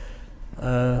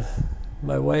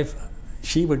my wife,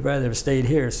 she would rather have stayed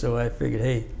here, so I figured,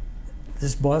 hey,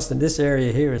 this Boston, this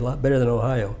area here is a lot better than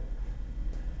Ohio.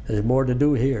 There's more to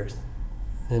do here,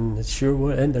 and it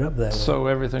sure ended up that way. So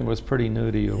everything was pretty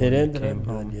new to you when It you ended came up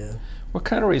home. good, yeah. What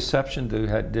kind of reception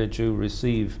did you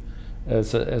receive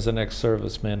as an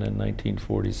ex-serviceman in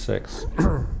 1946?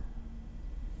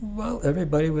 Well,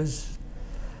 everybody was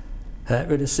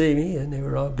happy to see me, and they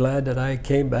were all glad that I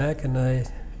came back and I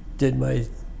did my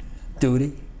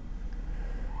duty.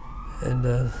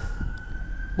 And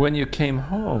When you came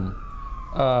home,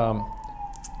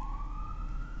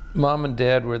 Mom and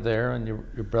Dad were there, and your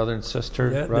brother and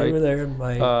sister, yeah, right? they were there.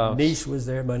 My niece was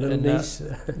there, my little and niece.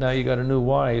 Now you got a new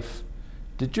wife.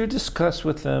 Did you discuss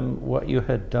with them what you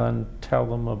had done? Tell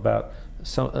them about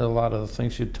a lot of the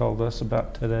things you told us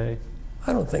about today?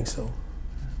 I don't think so.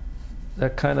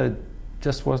 That kind of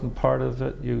just wasn't part of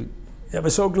it. I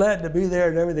was so glad to be there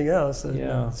and everything else. And,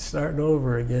 Yeah. starting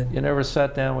over again. You never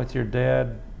sat down with your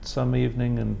dad some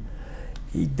evening and...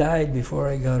 He died before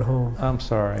I got home. I'm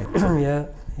sorry. Yeah,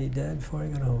 he died before I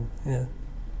got home. Yeah.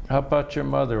 How about your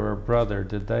mother or brother?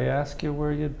 Did they ask you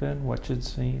where you'd been, what you'd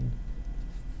seen?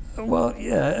 Well,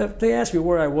 yeah, they asked me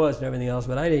where I was and everything else,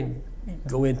 but I didn't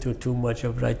go into too much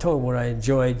of it. I told them what I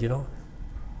enjoyed,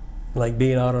 like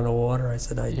being out on the water. I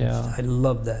said I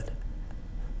loved that.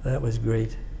 That was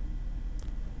great.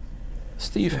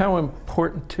 Steve, how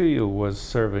important to you was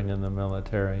serving in the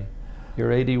military?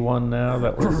 You're 81 now.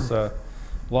 That was a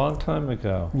long time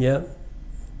ago. Yeah.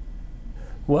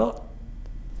 Well,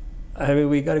 I mean,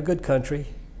 we got a good country,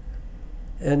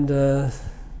 and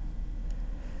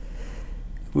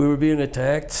we were being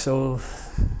attacked, so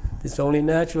it's only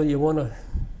natural you want to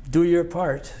do your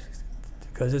part,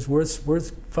 because it's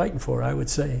worth fighting for, I would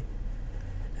say.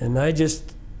 And I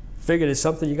just figured it's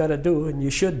something you got to do, and you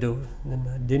should do, and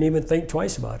I didn't even think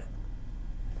twice about it.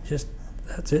 Just,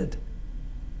 that's it.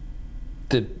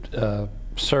 Did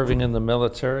serving in the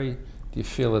military, do you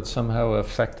feel it somehow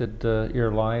affected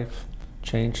your life,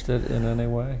 changed it in any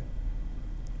way?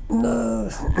 No,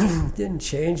 didn't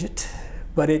change it,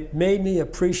 but it made me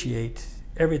appreciate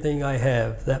everything I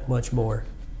have that much more.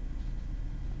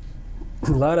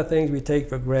 A lot of things we take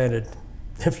for granted.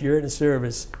 If you're in the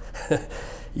service,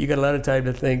 you got a lot of time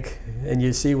to think, and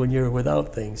you see when you're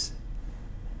without things.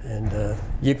 And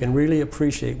you can really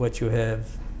appreciate what you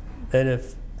have. And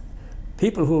if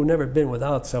people who have never been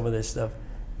without some of this stuff,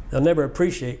 they'll never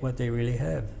appreciate what they really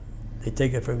have. They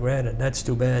take it for granted. That's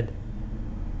too bad.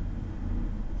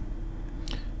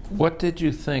 What did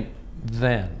you think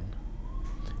then,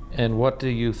 and what do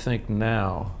you think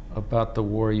now about the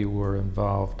war you were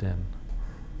involved in?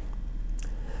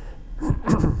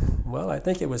 Well, I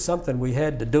think it was something we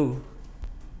had to do,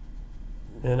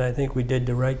 and I think we did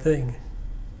the right thing.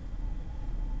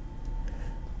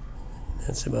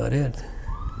 That's about it.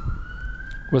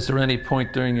 Was there any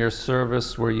point during your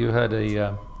service where you had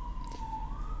a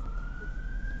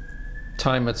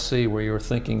time at sea where you were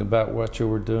thinking about what you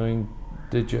were doing?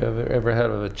 Did you ever have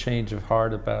a change of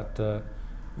heart about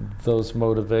those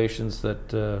motivations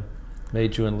that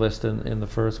made you enlist in the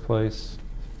first place?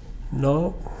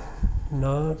 No.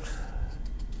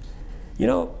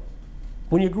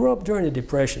 When you grew up during the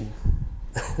Depression,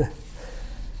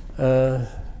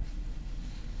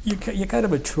 you kind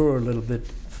of mature a little bit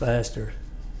faster,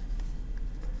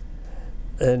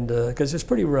 and because it's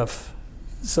pretty rough.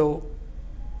 So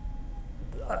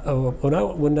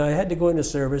when I had to go into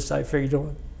service, I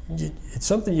figured it's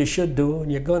something you should do,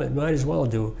 and might as well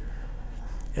do.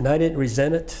 And I didn't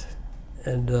resent it,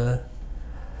 and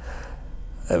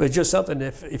it was just something.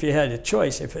 If you had a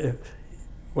choice, if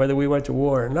whether we went to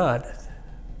war or not,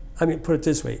 I mean, put it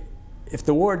this way: if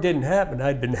the war didn't happen,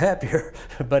 I'd been happier.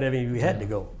 But I mean, we had to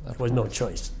go. There was no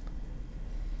choice.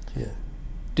 Yeah.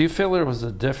 Do you feel there was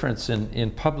a difference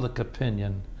in public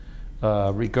opinion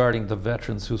regarding the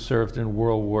veterans who served in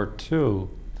World War II,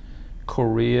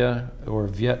 Korea or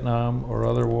Vietnam or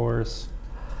other wars?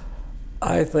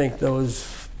 I think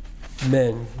those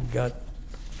men got,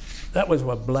 that was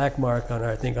a black mark on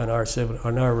our, I think, on our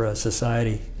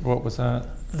society. What was that?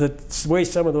 The way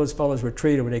some of those fellows were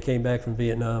treated when they came back from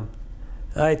Vietnam.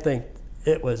 I think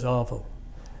it was awful.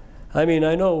 I mean,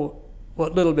 I know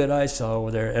what little bit I saw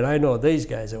over there, and I know these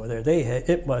guys over there, they had,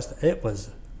 it was,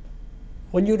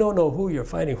 when you don't know who you're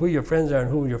fighting, who your friends are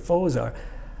and who your foes are,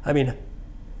 I mean,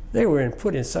 they were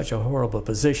put in such a horrible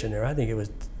position there. I think it was,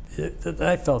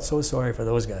 I felt so sorry for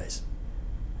those guys.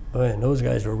 Man, those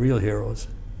guys were real heroes.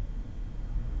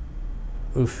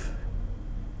 Oof.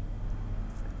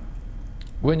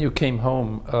 When you came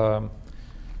home,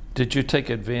 did you take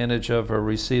advantage of or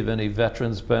receive any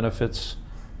veterans benefits,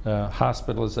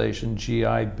 hospitalization,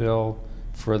 GI Bill,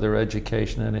 further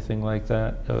education, anything like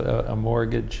that? A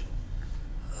mortgage?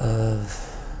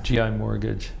 GI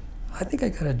mortgage? I think I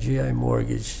got a GI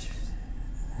mortgage.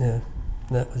 Yeah,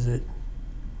 that was it.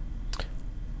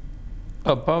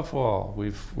 Above all,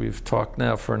 we've talked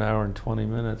now for an hour and 20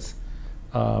 minutes.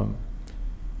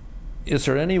 Is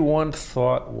there any one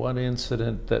thought, one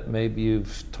incident that maybe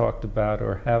you've talked about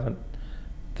or haven't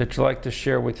that you'd like to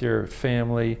share with your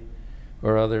family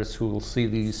or others who will see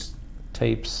these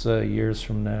tapes years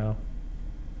from now?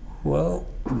 Well,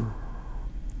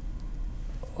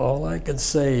 all I can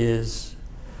say is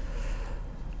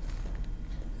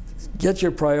get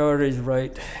your priorities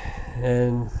right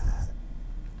and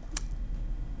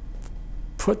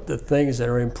put the things that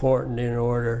are important in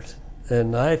order.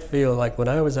 And I feel like when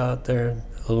I was out there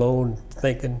alone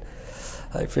thinking,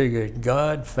 I figured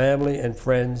God, family, and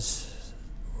friends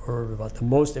were about the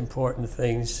most important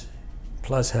things,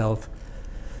 plus health,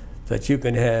 that you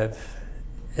can have.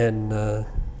 And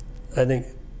I think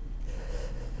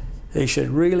they should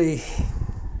really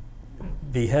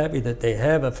be happy that they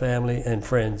have a family and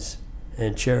friends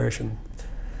and cherish them,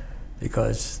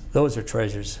 because those are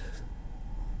treasures.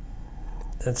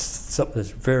 That's something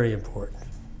that's very important.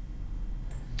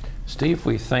 Steve,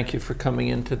 we thank you for coming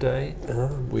in today.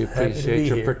 We appreciate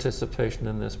your participation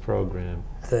in this program.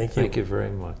 Thank you. Thank you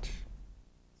very much.